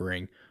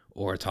offering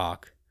or a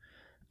talk.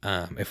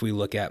 If we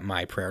look at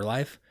my prayer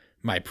life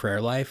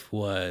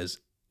was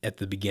at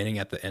the beginning,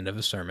 at the end of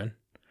a sermon.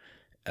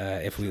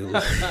 If we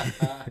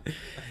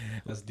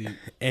that's deep.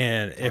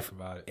 And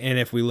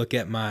if we look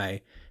at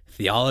my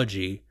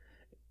theology,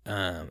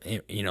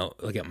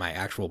 look at my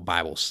actual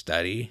Bible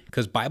study,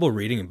 because Bible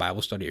reading and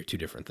Bible study are two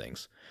different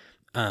things.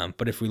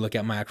 But if we look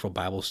at my actual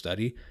Bible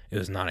study, it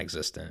was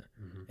non-existent.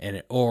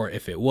 Or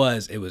if it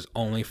was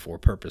only for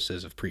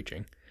purposes of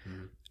preaching.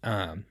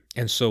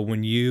 And so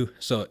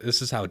so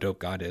this is how dope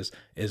God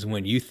is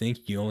when you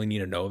think you only need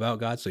to know about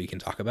God so you can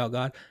talk about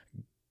God,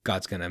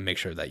 God's going to make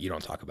sure that you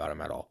don't talk about him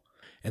at all.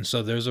 And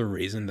so there's a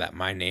reason that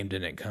my name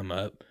didn't come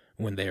up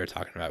when they were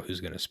talking about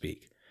who's going to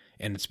speak.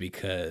 And it's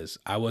because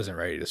I wasn't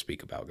ready to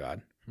speak about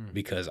God,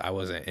 because I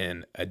wasn't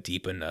in a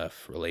deep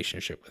enough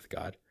relationship with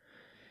God.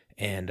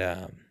 And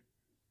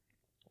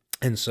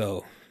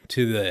so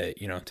to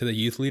the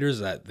youth leaders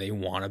that they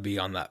want to be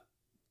on that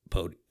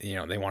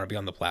they want to be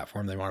on the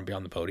platform, they want to be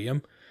on the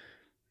podium,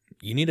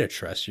 you need to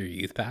trust your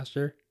youth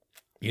pastor.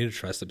 You need to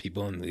trust the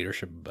people in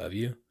leadership above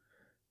you,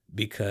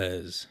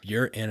 because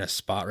you're in a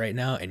spot right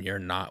now and you're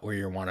not where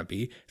you want to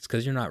be. It's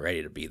because you're not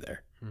ready to be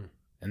there.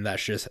 And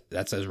that's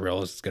as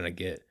real as it's going to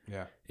get.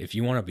 Yeah. If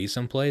you want to be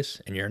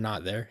someplace and you're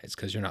not there, it's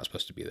because you're not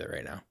supposed to be there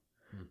right now,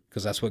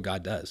 because that's what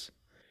God does.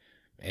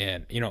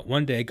 And,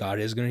 one day God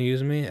is going to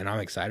use me, and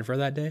I'm excited for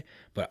that day.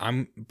 But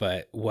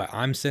what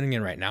I'm sitting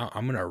in right now,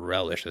 I'm going to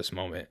relish this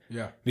moment.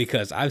 Yeah.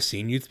 Because I've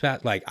seen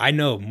I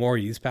know more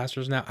youth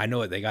pastors now. I know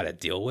what they got to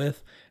deal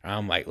with. And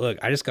I'm like, look,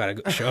 I just got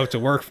to show up to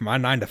work for my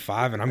 9 to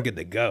 5 and I'm good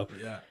to go.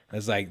 Yeah.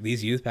 It's like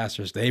these youth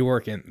pastors, they're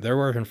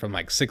working from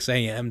like 6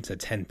 a.m. to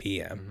 10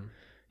 p.m.,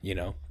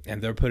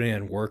 and they're putting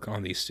in work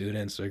on these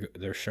students.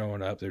 They're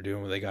showing up. They're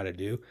doing what they got to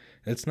do.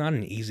 It's not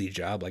an easy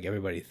job like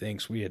everybody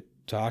thinks. We had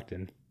talked,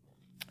 and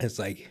it's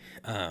like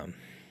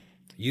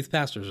youth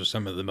pastors are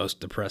some of the most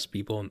depressed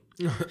people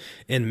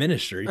in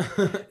ministry.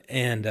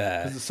 And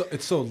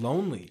it's so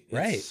lonely.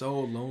 Right. It's so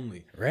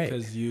lonely. Right.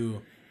 Because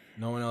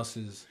no one else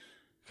is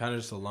kind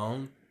of just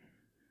alone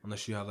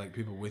unless you have like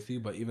people with you.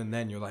 But even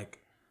then, you're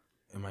like,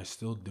 am I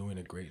still doing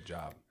a great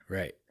job?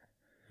 Right.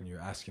 And you're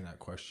asking that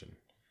question.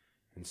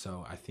 And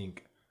so I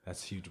think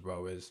that's huge,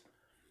 bro, is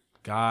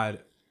God,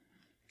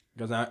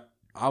 because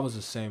I was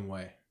the same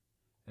way.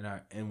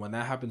 And when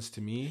that happens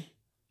to me,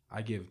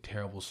 I give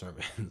terrible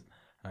sermons.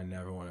 I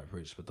never want to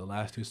preach. But the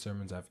last 2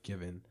 sermons I've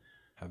given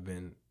have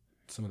been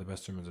some of the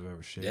best sermons I've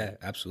ever shared. Yeah,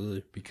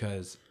 absolutely.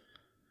 Because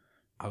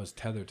I was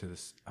tethered to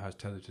this. I was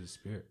tethered to the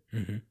Spirit.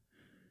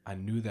 I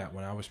knew that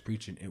when I was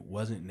preaching, it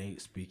wasn't Nate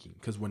speaking.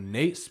 Because when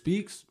Nate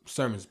speaks,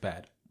 sermon's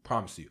bad.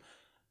 Promise you.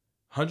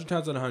 100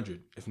 times out of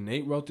 100. If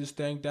Nate wrote this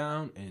thing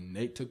down and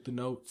Nate took the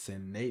notes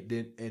and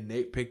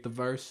Nate picked the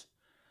verse,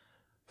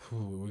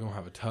 we're gonna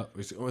have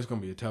it's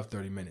gonna be a tough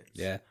 30 minutes.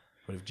 Yeah.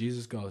 But if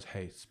Jesus goes,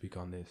 hey, speak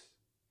on this,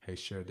 hey,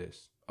 share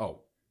this,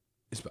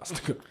 it's about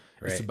to go.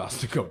 Right. It's about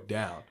to go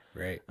down.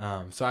 Right.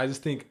 So I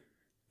just think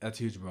that's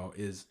huge, bro.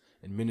 Is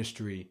in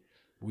ministry,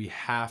 we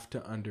have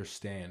to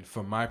understand,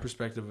 from my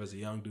perspective as a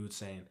young dude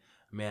saying,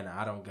 man,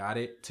 I don't got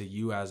it, to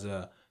you as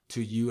a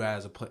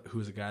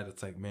who's a guy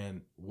that's like,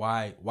 man,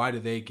 why do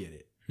they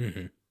get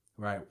it?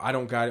 Right? I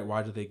don't got it.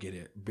 Why do they get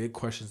it? Big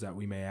questions that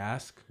we may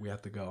ask. We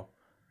have to go,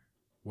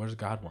 where does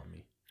God want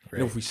me? Right.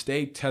 And if we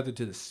stay tethered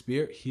to the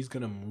Spirit, he's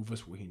going to move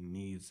us where he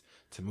needs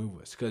to move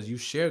us. Because you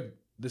shared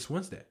this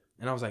Wednesday.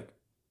 And I was like,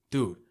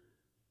 dude,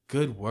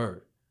 good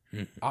word.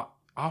 I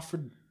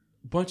offered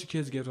a bunch of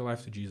kids to give their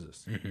life to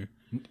Jesus.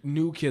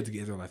 New kids to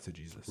give their life to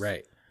Jesus.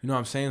 Right. You know what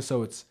I'm saying?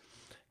 So it's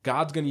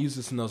God's going to use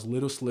us in those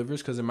little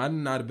slivers, because it might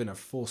not have been a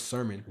full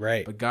sermon.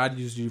 Right. But God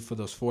used you for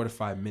those 4 to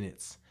 5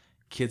 minutes.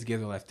 Kids gave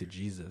their life to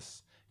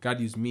Jesus. God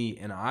used me,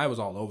 and I was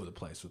all over the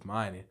place with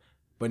mine.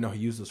 But no, he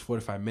used those 4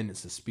 to 5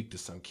 minutes to speak to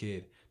some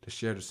kid, to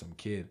share to some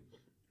kid.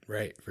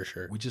 Right, for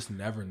sure. We just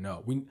never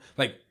know.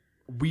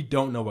 We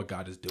don't know what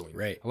God is doing.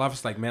 Right. A lot of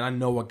us like, man, I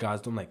know what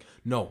God's doing. Like,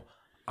 no,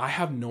 I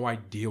have no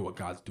idea what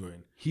God's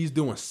doing. He's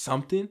doing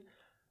something,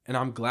 and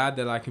I'm glad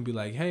that I can be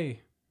like,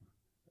 hey,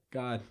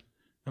 God,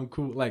 I'm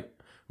cool. Like,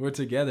 we're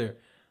together.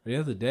 But the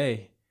other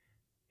day,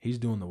 he's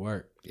doing the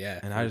work. Yeah.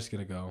 And I just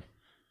gotta go,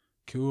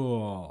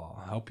 cool,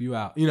 I'll help you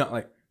out. You know,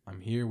 like, I'm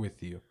here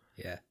with you.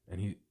 Yeah.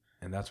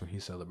 And that's when he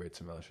celebrates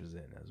and relishes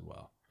in as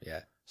well.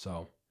 Yeah.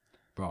 So,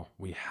 bro,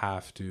 we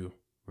have to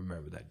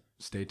remember that.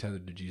 Stay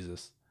tethered to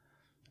Jesus,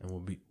 and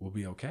we'll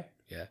be okay.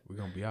 Yeah. We're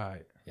gonna be all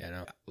right.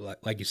 Yeah, no.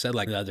 Like you said,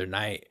 like the other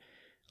night,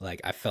 like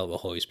I felt the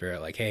Holy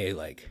Spirit like, hey,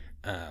 like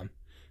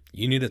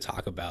you need to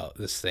talk about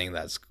this thing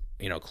that's,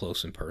 you know,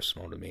 close and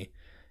personal to me.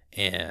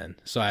 And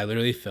so I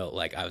literally felt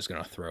like I was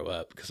gonna throw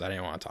up because I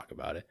didn't want to talk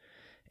about it.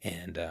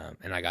 And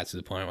I got to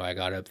the point where I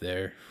got up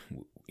there,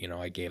 you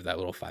know, I gave that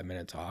little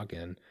 5-minute talk,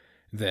 and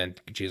then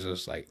Jesus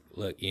was like,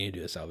 look, you need to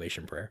do a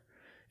salvation prayer.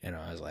 And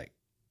I was like,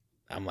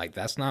 I'm like,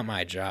 that's not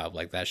my job.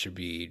 Like, that should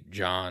be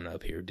John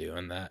up here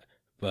doing that.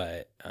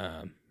 But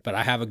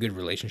I have a good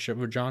relationship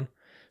with John.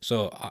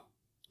 So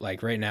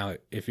like right now,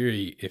 if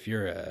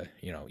you're a,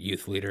 you know,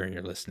 youth leader and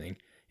you're listening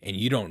and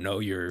you don't know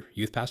your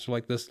youth pastor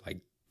like this,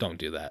 like, don't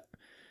do that.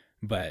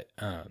 But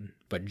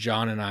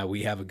John and I,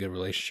 we have a good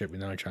relationship. We've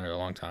known each other a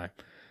long time.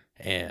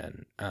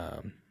 And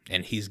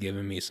he's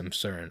given me some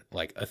certain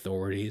like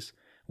authorities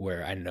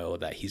where I know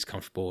that he's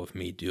comfortable with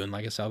me doing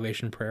like a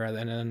salvation prayer at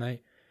the end of the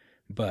night.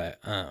 But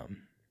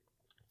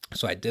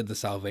so I did the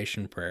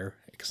salvation prayer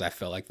because I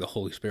felt like the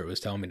Holy Spirit was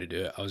telling me to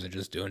do it. I wasn't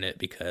just doing it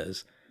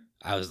because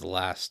I was the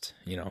last,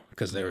 you know,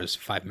 because there was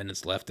 5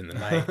 minutes left in the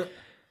night.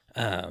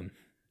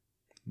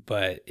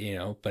 But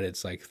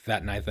it's like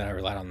that night that I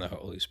relied on the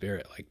Holy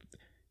Spirit, like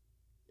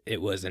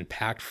it was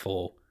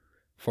impactful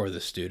for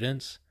the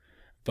students,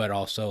 but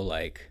also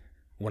like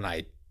when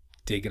I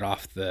did get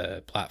off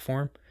the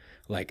platform,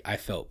 like I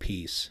felt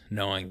peace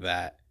knowing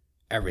that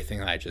everything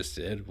that I just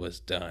did was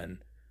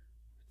done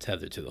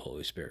tethered to the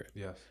Holy Spirit.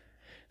 Yes.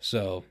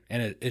 So,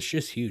 and it's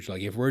just huge.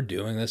 Like if we're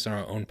doing this in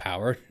our own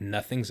power,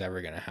 nothing's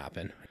ever going to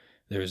happen.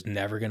 There's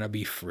never going to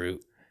be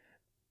fruit.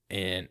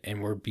 And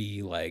we're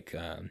be like,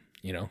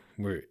 you know,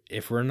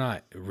 if we're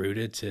not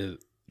rooted to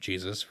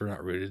Jesus, if we're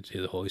not rooted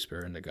to the Holy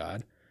Spirit and to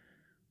God,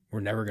 we're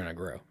never going to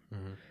grow.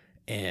 Mm-hmm.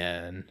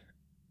 And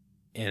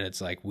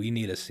it's like, we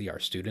need to see our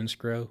students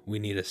grow. We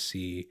need to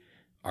see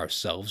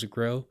ourselves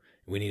grow.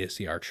 We need to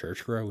see our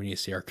church grow. We need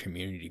to see our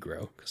community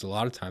grow. Because a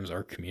lot of times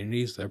our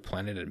communities, they're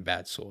planted in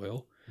bad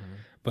soil. Mm-hmm.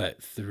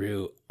 But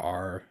through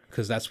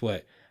because that's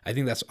what, I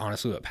think that's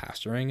honestly what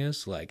pastoring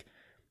is. Like,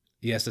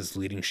 yes, it's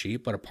leading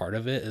sheep, but a part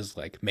of it is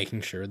like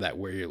making sure that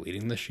where you're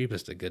leading the sheep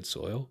is the good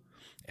soil.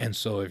 And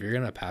so if you're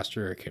going to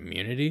pastor a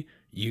community,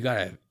 you got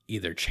to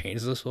either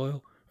change the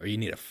soil or you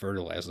need to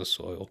fertilize the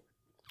soil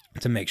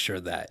to make sure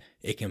that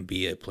it can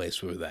be a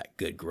place where that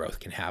good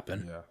growth can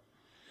happen. Yeah,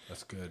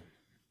 that's good.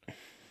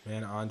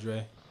 Man,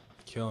 Andre,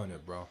 killing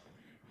it, bro.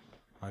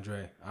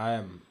 Andre, I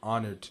am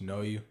honored to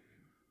know you,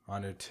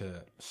 honored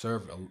to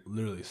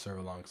literally serve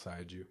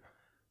alongside you.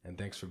 And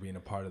thanks for being a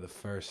part of the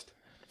first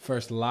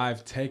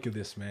live take of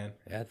this, man.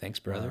 Yeah, thanks,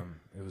 brother.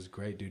 It was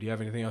great, dude. Do you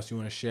have anything else you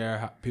want to share?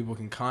 How people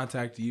can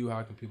contact you?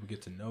 How can people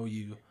get to know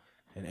you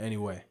in any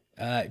way?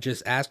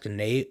 Just ask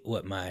Nate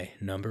what my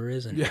number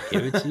is and give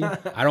it to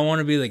you. I don't want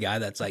to be the guy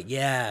that's like,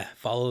 yeah,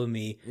 follow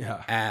me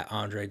at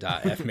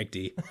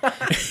Andre.fmcd.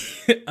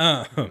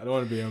 I don't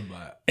want to be him,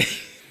 but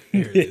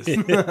here it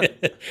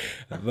is.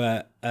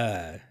 But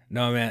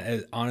no,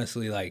 man,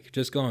 honestly, like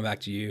just going back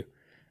to you,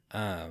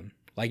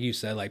 like you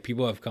said, like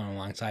people have come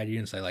alongside you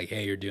and say like,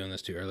 hey, you're doing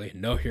this too early.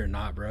 No, you're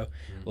not, bro.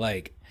 Mm-hmm.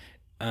 Like,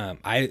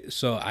 I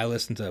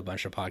listen to a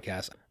bunch of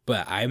podcasts,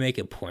 but I make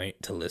a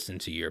point to listen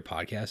to your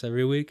podcast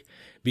every week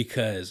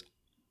because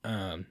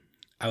I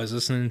was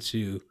listening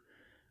to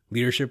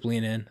Leadership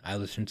Lean In. I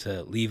listened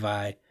to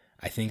Levi.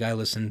 I think I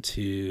listened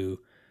to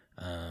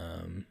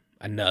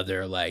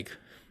another like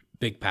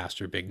big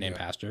name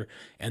pastor,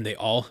 and they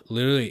all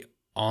literally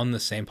on the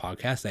same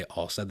podcast, they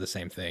all said the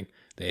same thing.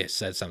 They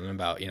said something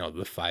about, you know,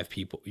 the 5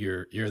 people,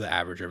 you're the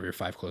average of your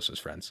 5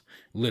 closest friends.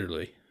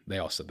 Literally, they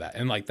all said that.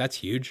 And like, that's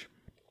huge.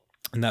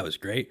 And that was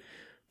great.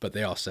 But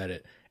they all said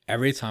it.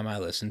 Every time I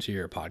listen to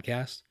your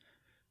podcast,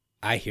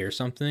 I hear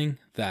something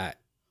that,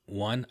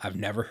 1, I've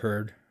never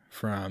heard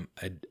from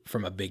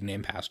a big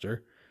name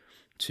pastor.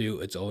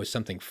 2, it's always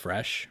something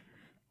fresh.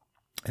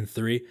 And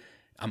 3,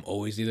 I'm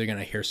always either going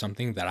to hear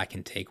something that I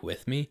can take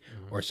with me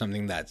or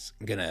something that's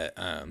going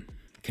to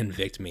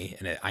convict me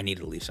and I need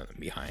to leave something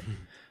behind.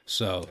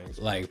 So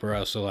like,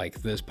 bro, so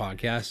like this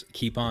podcast,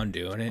 keep on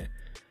doing it.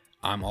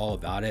 I'm all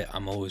about it.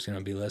 I'm always going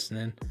to be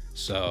listening.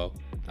 So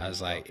I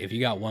was like, if you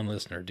got one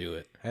listener, do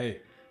it. Hey.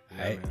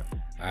 Yeah,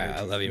 all right.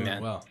 I love you,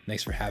 man. Well.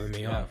 Thanks for having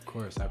me on. Yeah, of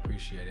course. I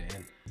appreciate it.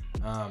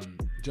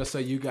 And just so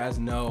you guys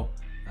know,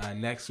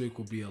 next week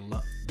will be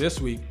this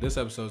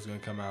episode is going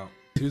to come out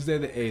Tuesday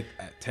the 8th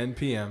at 10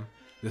 p.m.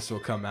 This will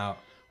come out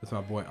with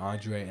my boy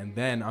Andre. And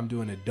then I'm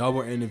doing a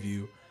double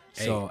interview.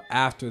 Hey. So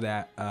after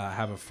that, I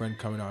have a friend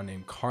coming on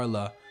named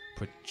Carla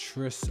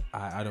Patrice.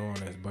 I don't want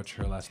to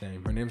butcher her last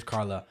name. Her name's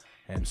Carla,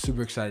 and I'm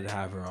super excited to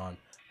have her on.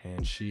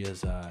 And she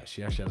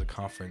actually has a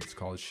conference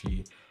called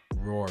She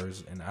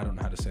Roars, and I don't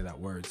know how to say that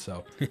word,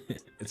 so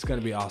it's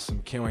gonna be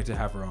awesome. Can't wait to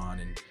have her on.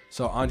 And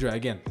so Andre,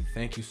 again,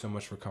 thank you so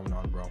much for coming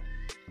on, bro.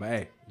 But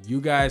hey,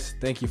 you guys,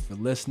 thank you for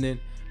listening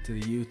to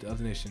the Youth of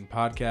the Nation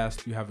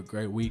podcast. You have a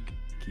great week.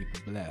 Keep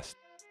it blessed.